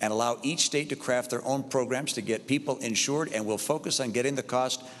and allow each state to craft their own programs to get people insured, and we'll focus on getting the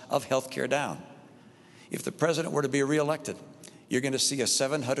cost of health care down. If the president were to be reelected, you're going to see a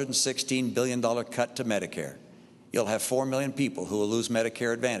 $716 billion cut to Medicare. You'll have 4 million people who will lose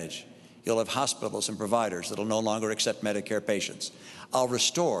Medicare Advantage. You'll have hospitals and providers that will no longer accept Medicare patients. I'll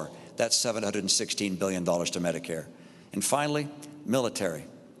restore that $716 billion to Medicare. And finally, military.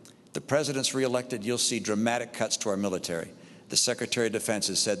 The president's reelected, you'll see dramatic cuts to our military. The Secretary of Defense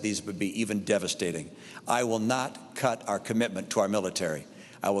has said these would be even devastating. I will not cut our commitment to our military.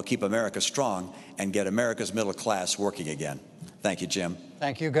 I will keep America strong and get America's middle class working again. Thank you, Jim.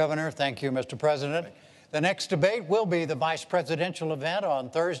 Thank you, Governor. Thank you, Mr. President. The next debate will be the vice presidential event on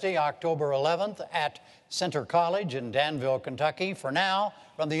Thursday, October 11th at Center College in Danville, Kentucky. For now,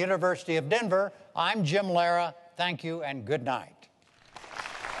 from the University of Denver, I'm Jim Lehrer. Thank you and good night.